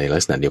กลับมาในลั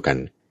กษณะเดียวกัน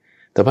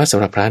แต่ว่าสำ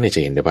หรับพระเนี่ยจ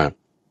ะเห็นได้ว่า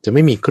จะไ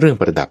ม่มีเครื่อง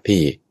ประดับ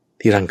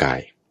ที่ร่างกาย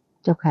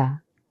เจ้าค่ะ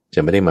จะ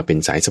ไม่ได้มาเป็น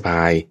สายสะพ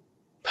าย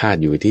พาด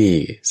อยู่ที่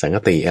สังฆ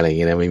ติอะไรอย่าง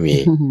เงี้ยนะไม่มี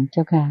เ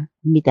จ้าค่ะ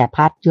มีแต่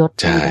พัดยศ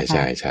ใ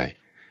ช่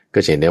ก็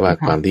เห็นได้ว่า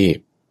ความที่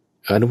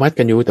อนุมัติ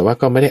กันอยู่แต่ว่า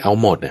ก็ไม่ได้เอา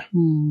หมดนะ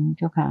เ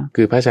จ้าค่ะ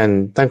คือพระอาจารย์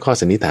ตั้งข้อ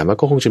สันนิษฐานว่า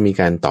ก็คงจะมี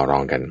การต่อรอ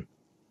งกัน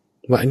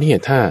ว่าอันนี้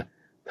ถ้า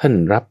ท่าน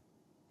รับ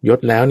ยศ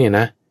แล้วเนี่ยน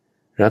ะ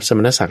รับสม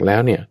ณศักดิ์แล้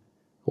วเนี่ย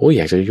โอ้อ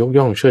ยากจะยก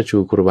ย่องเชิดชู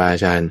ครูบาอา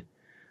จารย์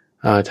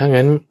ถ้า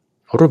งั้น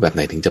รูปแบบไห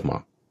นถึงจะเหมา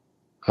ะ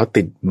เขา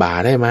ติดบ่า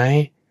ได้ไหม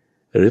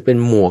หรือเป็น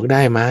หมวกไ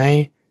ด้ไหม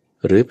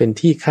หรือเป็น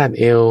ที่คาด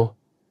เอว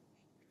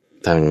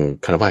ทาง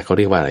คฤหัสถ์เขาเ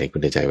รียกว่าอะไรคุ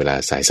ณใจเวลา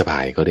สายสะพา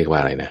ยเขาเรียกว่า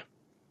อะไรนะ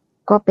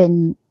ก็เป็น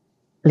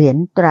เหรียญ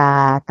ตรา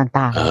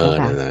ต่าง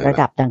ๆระ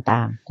ดับต่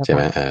างๆใช่ไห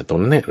มตรง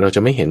นั้นเนี่ยเราจ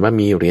ะไม่เห็นว่า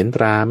มีเหรียญต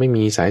ราไม่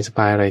มีสายสะพ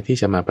ายอะไรที่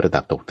จะมาประ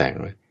ดับตกแต่ง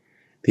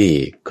ที่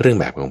เครื่อง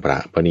แบบของพระ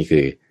เพราะนี่คื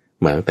อ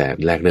มาตั้งแต่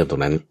แรกเริ่มตร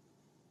งนั้น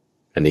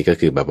อันนี้ก็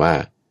คือแบบว่า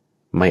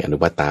ไม่อนุ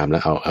บัติตามแล้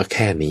วเอาแ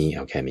ค่นี้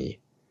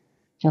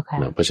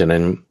เพราะฉะนั้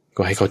น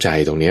ก็ให้เข้าใจ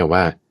ตรงนี้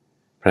ว่า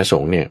พระส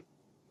งฆ์เนี่ย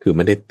คือไ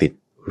ม่ได้ติด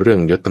เรื่อง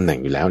ยศตำแหน่ง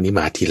อยู่แล้วนี่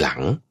มาทีหลัง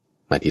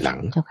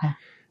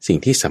สิ่ง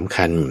ที่สำ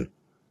คัญ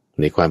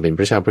ในความเป็นพ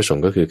ระเจ้าพระสง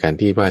ฆ์ก็คือการ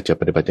ที่ว่าจะ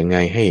ปฏิบัติยังไง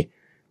ให้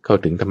เข้า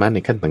ถึงธรรมะใน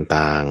ขั้น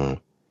ต่าง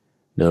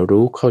ๆเนื้อ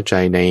รู้เข้าใจ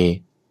ใน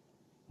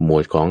หมว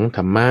ดของธ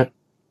รรมะ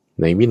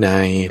ในวินั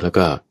ยแล้ว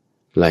ก็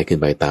ไล่ขึ้น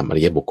ไปตามอ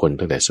ริยบุคคล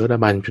ตั้งแต่โสดา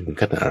บันจนถึง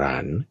ขั้นอรหั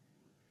นต์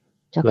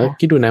แล้ว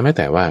คิดดูนะแม้แ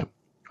ต่ว่า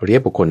อริย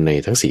บุคคลใน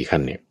ทั้ง4ขั้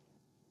นเนี่ย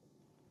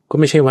ก็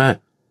ไม่ใช่ว่า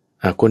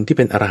คนที่เ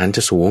ป็นอรหันต์จ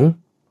ะสูง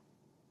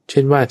เ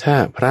ช่นว่าถ้า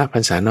พระพร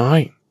รษาน้อย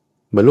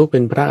บรรลุเป็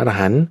นพระอร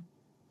หันต์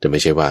จะไม่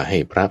ใช่ว่าให้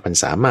พระพรร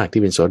ษามาก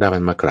ที่เป็นโสดาบั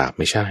นมากราบ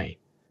ไม่ใช่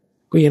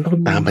ก็ยังต้อง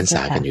ตามพรรษ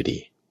ากันอยู่ดี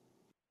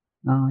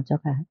เจ้า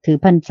ค่ะถือ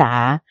พรรษา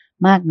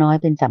มากน้อย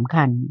เป็นสำ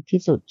คัญที่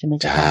สุดใช่ไหม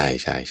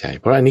ใช่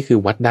เพราะอันนี้คือ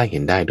วัดได้เห็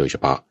นได้โดยเฉ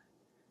พาะ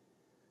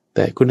แ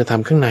ต่คุณธรร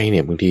มข้างในเ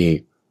นี่ยบางที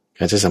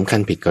อาจจะสำคัญ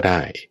ผิดก็ไ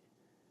ด้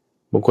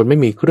บางคนไม่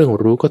มีเครื่อง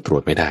รู้ก็ตรว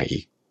จไม่ได้อี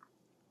ก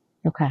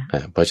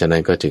เพราะฉะนั้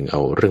นก็จึงเอา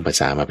เรื่องภา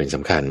ษามาเป็นส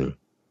ำคัญ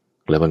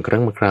และบางครั้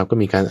งบางคราวก็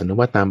มีการอนุ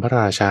วัตตามพระ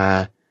ราชา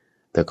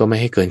แต่ก็ไม่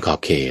ให้เกินขอบ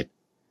เขต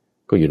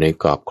ก็อยู่ใน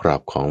กรอ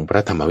บของพร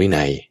ะธรรมวิ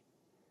นัย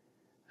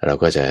เรา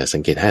ก็จะสั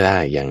งเกตให้ได้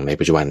อย่างใน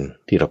ปัจจุบัน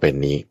ที่เราเป็น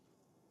นี้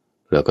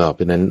แล้วก็เพ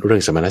ราะนั้นเรื่อ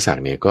งสมณศัก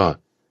ดิ์เนี่ย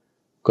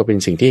ก็เป็น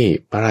สิ่งที่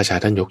พระราชา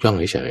ท่านยกย่อง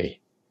เฉย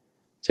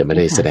ๆจะไม่ไ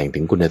ด้แสดงถึ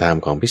งคุณธรรม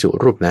ของภิกษุ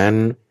รูปนั้น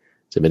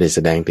จะไม่ได้แส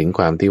ดงถึงค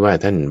วามที่ว่า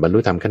ท่านบรรลุ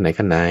ธรรมขั้น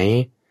ไหน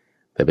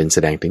แต่เป็นแส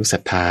ดงถึงศรั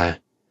ทธา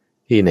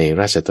ที่ใน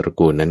ราชตระ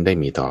กูลนั้นได้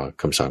มีต่อ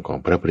คำสอนของ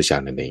พระพุทธเจ้า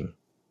นั่นเอง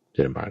เจ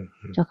ริญพร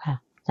เจ้าค่ะ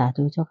สา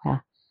ธุเจ้าค่ะ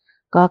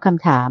ก็ค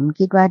ำถาม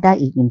คิดว่าได้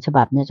อีก1ฉ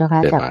บับเนี่ยเจ้าค่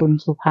ะจากคุณ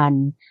สุพัน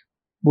ธ์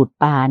บุตร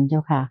ปานเจ้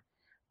าค่ะ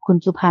คุณ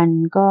สุพัน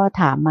ธ์ก็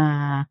ถามมา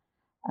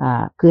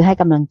คือให้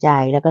กำลังใจ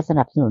แล้วก็ส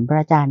นับสนุนพระ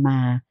อาจารย์มา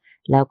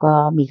แล้วก็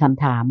มีค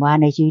ำถามว่า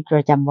ในชีวิตป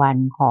ระจำวัน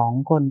ของ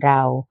คนเร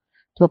า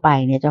ทั่วไป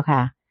เนี่ยเจ้าค่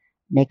ะ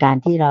ในการ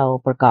ที่เรา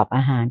ประกอบอ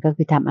าหารก็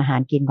คือทำอาหา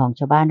รกินของช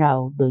าวบ้านเรา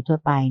โดยทั่ว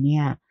ไปเนี่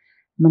ย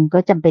มันก็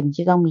จำเป็น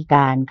ที่ต้องมีก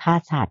ารฆ่า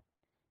สัตว์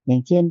อย่า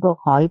งเช่นพวก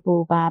หอยปู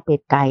ปลาเป็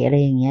ดไก่อะไร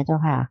อย่างเงี้ยเจ้า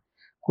ค่ะ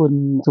คุณ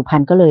สุพั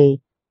นธ์ก็เลย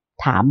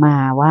ถามมา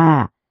ว่า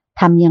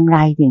ทำอย่างไร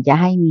ถึงจะ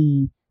ให้มี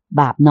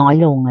บาปน้อย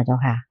ลงเจ้า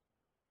ค่ะ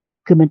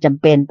คือมันจ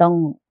ำเป็นต้อง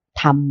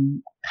ท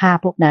ำฆ่า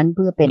พวกนั้นเ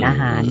พื่อเป็นอา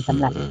หารสำ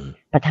หรับ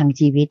ประทัง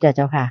ชีวิตเ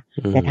จ้าค่ะ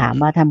แต่ถาม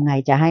ว่าทำไง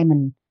จะให้มัน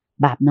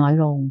บาปน้อย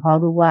ลงเพราะ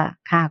รู้ว่า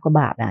ฆ่าก็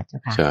บาปเจ้า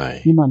ค่ะ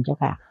นิมนต์เจ้า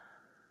ค่ะ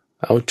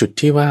เอาจุด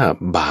ที่ว่า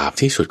บาป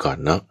ที่สุดก่อน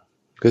เนาะ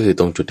ก็คือ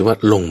ตรงจุดที่ว่า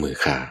ลงมือ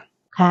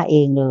ฆ่าเอ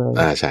งเลย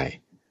ใช่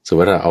สมม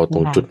ติว่าเราเอาต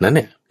รงจุดนั้นเ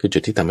นี่ยคือจุ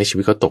ดที่ทำให้ชี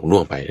วิตเขาตกล่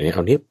วงไปอันนี้เอ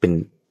านี้เป็น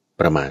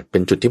ประมาณเป็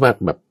นจุดที่ว่า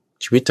แบบ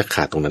ชีวิตจะข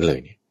าดตรงนั้นเลย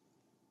เนี่ย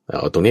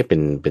เอาตรงนี้เ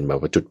ป็นแบบ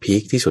ว่าจุดพี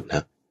คที่สุดน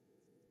ะ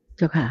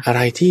อะไ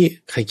รที่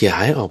ขยา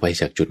ยออกไป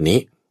จากจุดนี้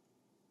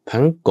ทั้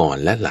งก่อน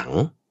และหลัง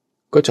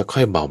ก็จะค่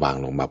อยเบาบาง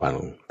ลง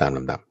ตามล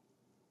ำดับ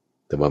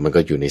แต่ว่ามันก็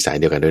อยู่ในสาย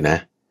เดียวกันด้วยนะ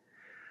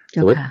แ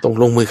ต่ว่าตรง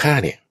ลงมือฆ่า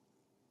เนี่ย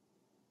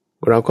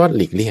เราก็ห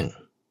ลีกเลี่ยง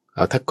เอ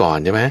าถ้าก่อน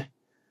ใช่ไหม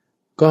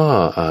ก็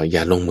อย่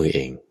าลงมือเอ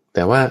งแ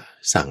ต่ว่า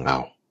สั่งเอา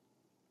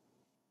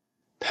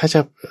ถ้าจะ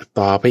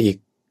ต่อไปอีก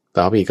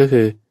ก็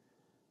คือ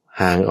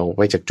ห่างออกไ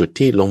ปจากจุด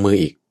ที่ลงมือ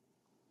อีก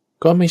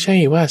ก็ไม่ใช่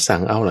ว่าสั่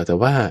งเอาหรอกแต่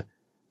ว่า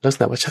ลักษ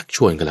ณะว่าชักช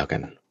วนกันแล้วกั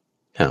น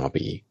ห่างออกไป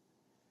อี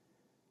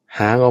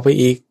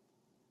ก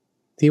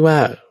ที่ว่า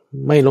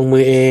ไม่ลงมื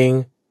อเอง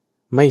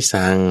ไม่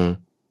สั่ง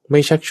ไม่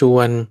ชักชว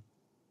น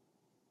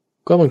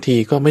ก็บางที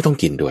ก็ไม่ต้อง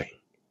กินด้วย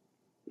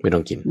ไม่ต้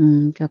องกิน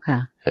เจ้าค่ะ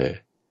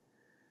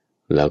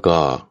แล้วก็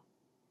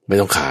ไม่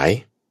ต้องขาย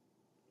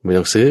ไม่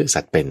ต้องซื้อ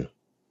สัตว์เป็น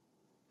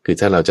คือ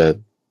ถ้าเราจะ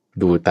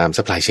ดูตาม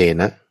supply chain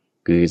นะ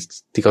คือ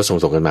ที่เขา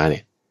ส่งกันมาเนี่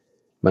ย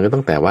มันก็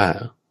ตั้งแต่ว่า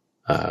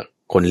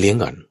คนเลี้ยง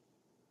ก่อน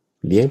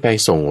เลี้ยงไป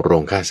ส่งโร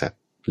งฆ่าสัตว์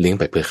เลี้ยง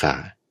ไปเพื่อฆ่า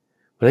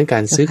เพราะฉะนั้นกา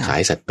รซื้อขาย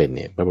สัตว์เป็นเ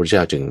นี่ยพระพุทธเจ้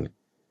าจึง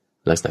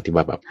ลักษณะที่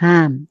ว่าแบบห้า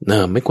ม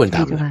ไม่ควรท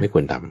ำไม่ค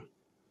วรท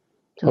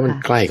ำเพราะมัน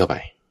ใกล้เข้าไป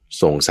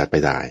ส่งสัตว์ไป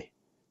ตาย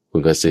คุ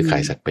ณก็ซื้อขา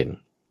ยสัตว์เป็น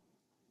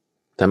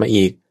แต่มา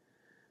อีก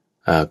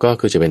ก็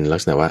คือจะเป็นลั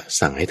กษณะว่า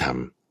สั่งให้ท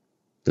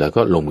ำแล้ว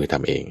ก็ลงมือท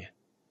ำเอง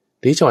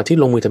ทีจังหวะที่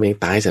ลงมือทำเอง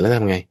ตายเสร็จแล้วท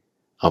ำไง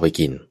เอาไป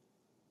กิน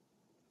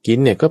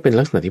เนี่ยก็เป็น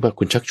ลักษณะที่ว่า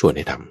คุณชักชวนใ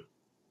ห้ท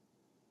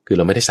ำคือเ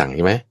ราไม่ได้สั่งใ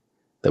ช่ไหม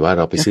แต่ว่าเ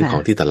ราไปซื้อขอ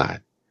งที่ตลาด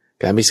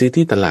การไปซื้อ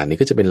ที่ตลาดนี่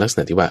ก็จะเป็นลักษณ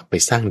ะที่ว่าไป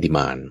สร้างดีม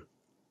านด์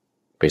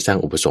ไปสร้าง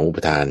อุปสงค์อุป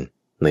ทาน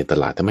ในต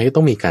ลาดทำไม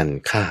ต้องมีการ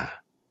ฆ่า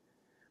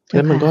เพราะฉะ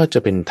นั้นมันก็จะ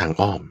เป็นทาง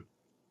อ้อม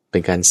เป็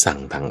นการสั่ง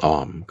ทางอ้อ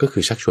มก็คื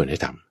อชักชวนให้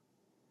ท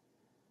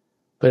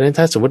ำเพราะฉะนั้น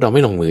ถ้าสมมติเราไ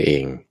ม่ลงมือเอ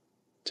ง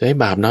จะให้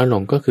บาปน้อยล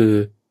งก็คือ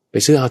ไป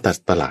ซื้อเอาตัด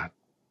ตลาด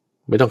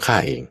ไม่ต้องฆ่า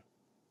เอง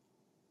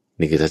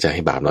นี่คือถ้าจะใ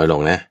ห้บาปน้อยล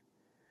งนะ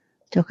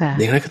เจ้าค่ะ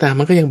อย่างไรก็ตาม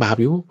มันก็ยังบาป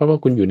อยู่เพราะว่า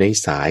คุณอยู่ใน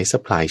สาย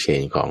supply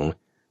chain ของ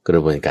กร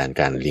ะบวนการ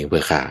การเลี้ยงเพื่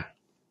อฆ่า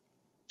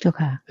เจ้า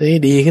ค่ะ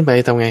ดีขึ้นไป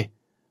ทำไง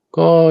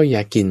ก็อย่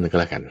ากินก็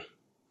แล้วกัน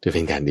จะเ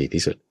ป็นการดี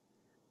ที่สุด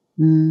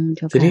เ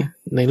จ้าค่ะทีนี้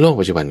ในโลก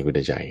ปัจจุบันคุณ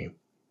ใจ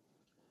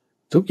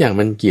ทุกอย่าง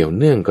มันเกี่ยว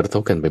เนื่องกระท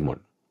บกันไปหมด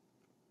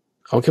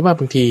เขาแค่ว่า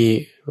บางที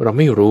เราไ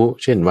ม่รู้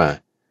เช่นว่า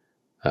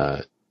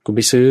คุณไป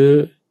ซื้อ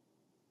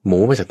หมู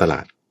มาจากตลา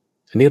ด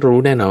อันนี้รู้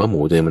แน่นอนว่าหมู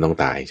ตัวนี้มันต้อง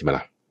ตายใช่ไหม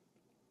ล่ะ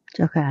เ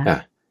จ้าค่ะ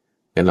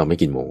งั้นเราไม่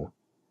กินหมู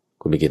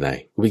คุณไปกินอะไร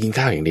คุณไปกิน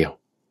ข้าวอย่างเดียว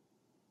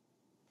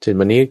เช่น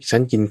วันนี้ฉั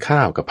นกินข้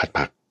าวกับผัด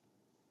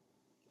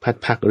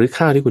ผักหรือ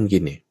ข้าวที่คุณกิ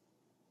นเนี่ย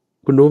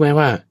คุณรู้ไหม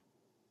ว่า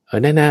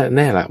แ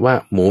น่ละว่า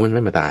หมูมันไ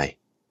ม่มาตาย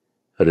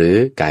หรือ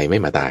ไก่ไม่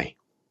มาตาย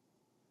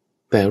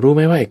แต่รู้ไห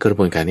มว่าไอ้กระบ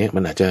วนการนี้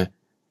มันอาจจะ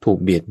ถูก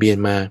เบียดเบียน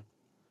มา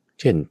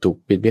เช่นถูก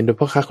เบียดเบียนโดย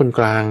พ่อค้าคน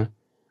กลาง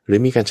หรือ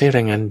มีการใช้แร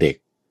งงานเด็ก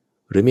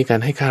หรือมีการ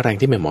ให้ค่าแรง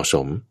ที่ไม่เหมาะส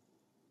ม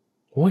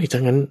โอ้ยถ้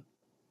างั้น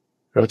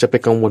เราจะไป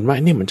กังวลว่า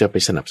นี่มันจะไป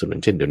สนับสนุน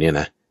เช่นเดี๋ยวนี้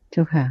นะเ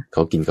จ้าค่ะเข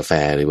ากินกาแฟ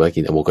หรือว่า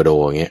กินอะโวคาโด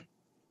อย่างเงี้ย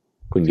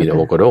คุณกินอะโ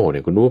วคาโดเ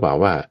นี่ยคุณรู้เปล่า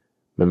ว่า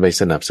มันไป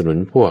สนับสนุน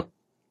พวก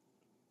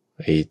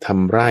ไอ้ท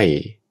ำไร่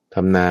ท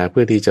ำนาเ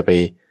พื่อที่จะไป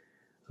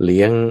เ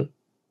ลี้ยง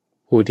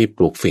ผู้ที่ป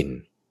ลูกฝิ่น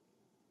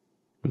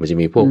มันจะ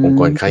มีพวกองค์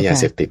กรค้ายา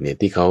เสพติดเนี่ย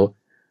ที่เขา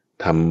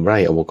ทำไร่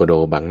อะโวคาโด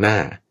บางหน้า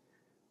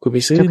คุณไป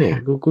ซื้อเนี่ย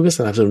คุณก็ส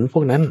นับสนุนพ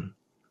วกนั้น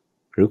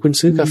หรือคุณ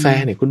ซื้อกาแฟ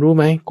เนี่ยคุณรู้ไ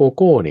หมโกโ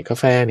ก้เนี่ยกา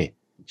แฟเนี่ย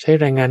ใช้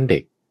แรงงานเด็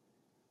ก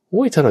โ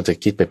อ้ยถ้าเราจะ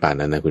คิดไปป่าน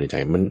นั้นนะคุณใจ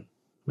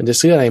มันจะ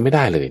ซื้ออะไรไม่ไ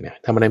ด้เลยเนี่ย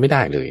ทำอะไรไม่ไ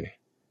ด้เลยเนี่ย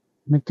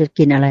มันจะ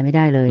กินอะไรไม่ไ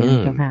ด้เลย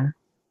เจ้าค่ะ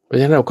เพราะฉ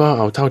ะนั้นเราก็เ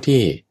อาเท่า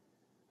ที่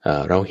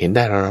เราเห็นไ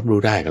ด้เรารับรู้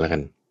ได้ก็แล้วกั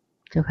น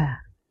เจ้าค่ะ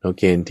เรา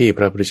เกณฑ์ที่พ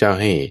ระพุทธเจ้า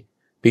ให้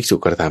ภิกษุ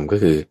กระทำก็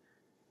คือ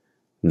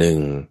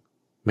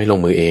 1. ไม่ลง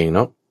มือเองเน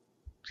าะ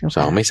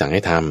 2. ไม่สั่งใ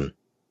ห้ท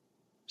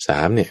ำ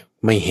 3. เนี่ย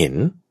ไม่เห็น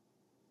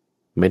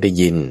ไม่ได้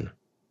ยิน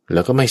แ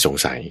ล้วก็ไม่สง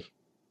สัย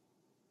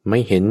ไม่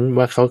เห็น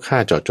ว่าเขาฆ่า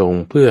เจาะจง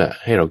เพื่อ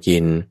ให้เรากิ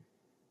น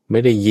ไม่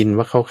ได้ยิน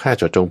ว่าเขาฆ่า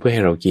เจาะจงเพื่อใ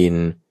ห้เรากิน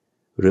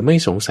หรือไม่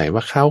สงสัยว่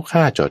าเขาฆ่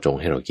าเจาะจง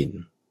ให้เรากิน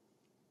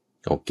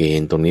เอาเก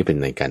ณฑ์ตรงนี้เป็น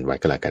ในการวัด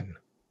ก็แล้วกัน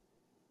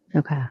เจ้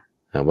าค่ะ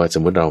ว่าส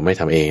มมติเราไม่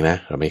ทำเองนะ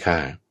เราไม่ฆ่า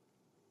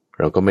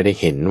เราก็ไม่ได้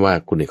เห็นว่า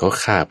คนอื่นเขา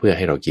ฆ่าเพื่อใ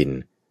ห้เรากิน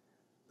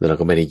แล้วเรา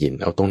ก็ไม่ได้ยิน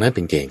เอาตรงนั้นเ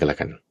ป็นเกณฑ์ก็แล้ว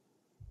กัน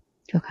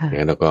เจ้าค่ะ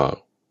งั้นเราก็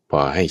พอ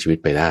ให้ชีวิต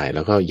ไปได้แ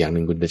ล้วก็อย่างห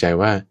นึ่งคุณเข้าใจ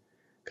ว่า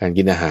การ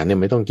กินอาหารเนี่ย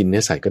ไม่ต้องกินเนื้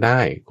อสัตว์ก็ได้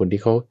คนที่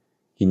เขา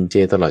กินเจ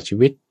ตลอดชี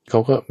วิตเขา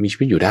ก็มีชี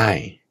วิตอยู่ได้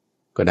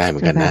ก็ได้เหมื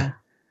อนกันนะ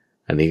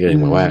อันนี้ก็เลย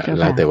หมายว่า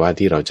แล้วแต่ว่า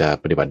ที่เราจะ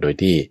ปฏิบัติโดย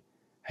ที่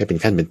ให้เป็น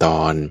ขั้นเป็นต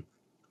อน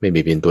ไม่เบี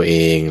ยดเบียนตัวเอ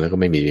งแล้วก็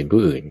ไม่เบียดเบียน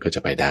ผู้อื่นก็จะ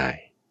ไปได้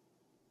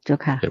เจ้า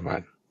ค่ะเป็นวั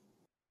น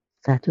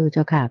สาธุเ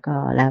จ้าค่ะก็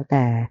แล้วแ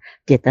ต่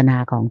เจตนา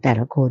ของแต่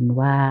ละคน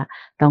ว่า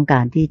ต้องกา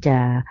รที่จะ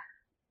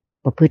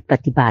ประพฤติป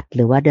ฏิบัติห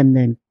รือว่าดำเ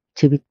นิน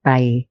ชีวิตไป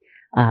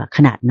ข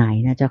นาดไหน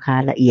นะเจ้าค่ะ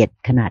ละเอียด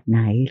ขนาดไห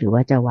นหรือว่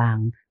าจะวาง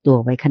ตัว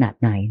ไว้ขนาด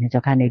ไหนนะเจ้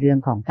าค่ะในเรื่อง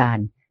ของการ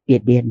เบีย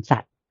ดเบียนสั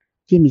ตว์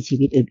ที่มีชี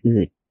วิต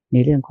อื่นๆใน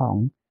เรื่องของ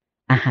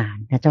อาหาร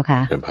นะเจ้าค่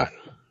ะ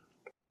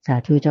สา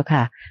ธุเจ้า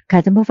ค่ะค่ะ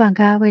ท่านผู้ฟัง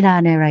คะเวลา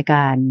ในรายก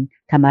าร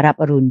ธรรมรับ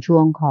อรุณช่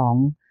วงของ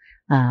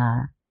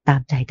ตา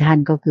มใจท่าน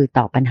ก็คือต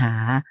อบปัญหา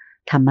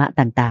ธรรมะ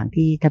ต่างๆ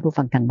ที่ท่านผู้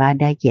ฟังทางบ้าน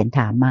ได้เขียนถ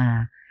ามมา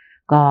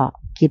ก็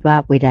คิดว่า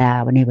เวลา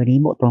ในวันนี้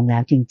หมดลงแล้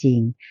วจริง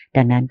ๆ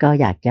ดังนั้นก็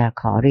อยากจะ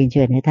ขอเรียนเ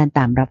ชิญให้ท่านต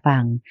ามรับฟั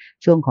ง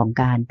ช่วงของ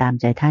การตาม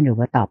ใจท่านหรือ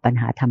ว่าตอบปัญ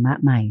หาธรรมะ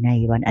ใหม่ใน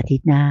วันอาทิต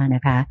ย์หน้าน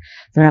ะคะ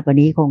สำหรับวัน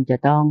นี้คงจะ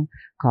ต้อง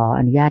ขอ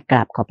อนุญาตกร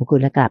าบขอบพระคุ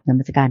ณและกราบน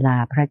มัสการลา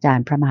พระอาจาร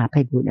ย์พระมหาไพ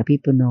บูลย์อภิ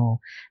ปุโน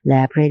แล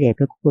ะพระเดช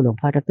พระคุณหลวง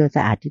พ่อดร.ส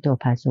ะอาดทิโต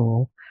ภาโส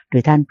หรื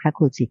อท่านพระค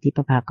รูสิทธิป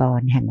ระภาก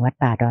รแห่งวัด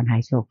ป่าดอนหา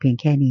ยโศกเพียง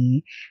แค่นี้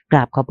กร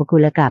าบขอบพระคุ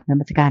ณและกราบน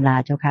มัสการลา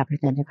เจ้าค่ะพระอ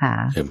าจารย์เจ้าค่ะ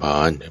เชิญพ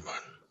ร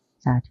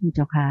สาธุเ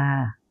จ้าค่ะ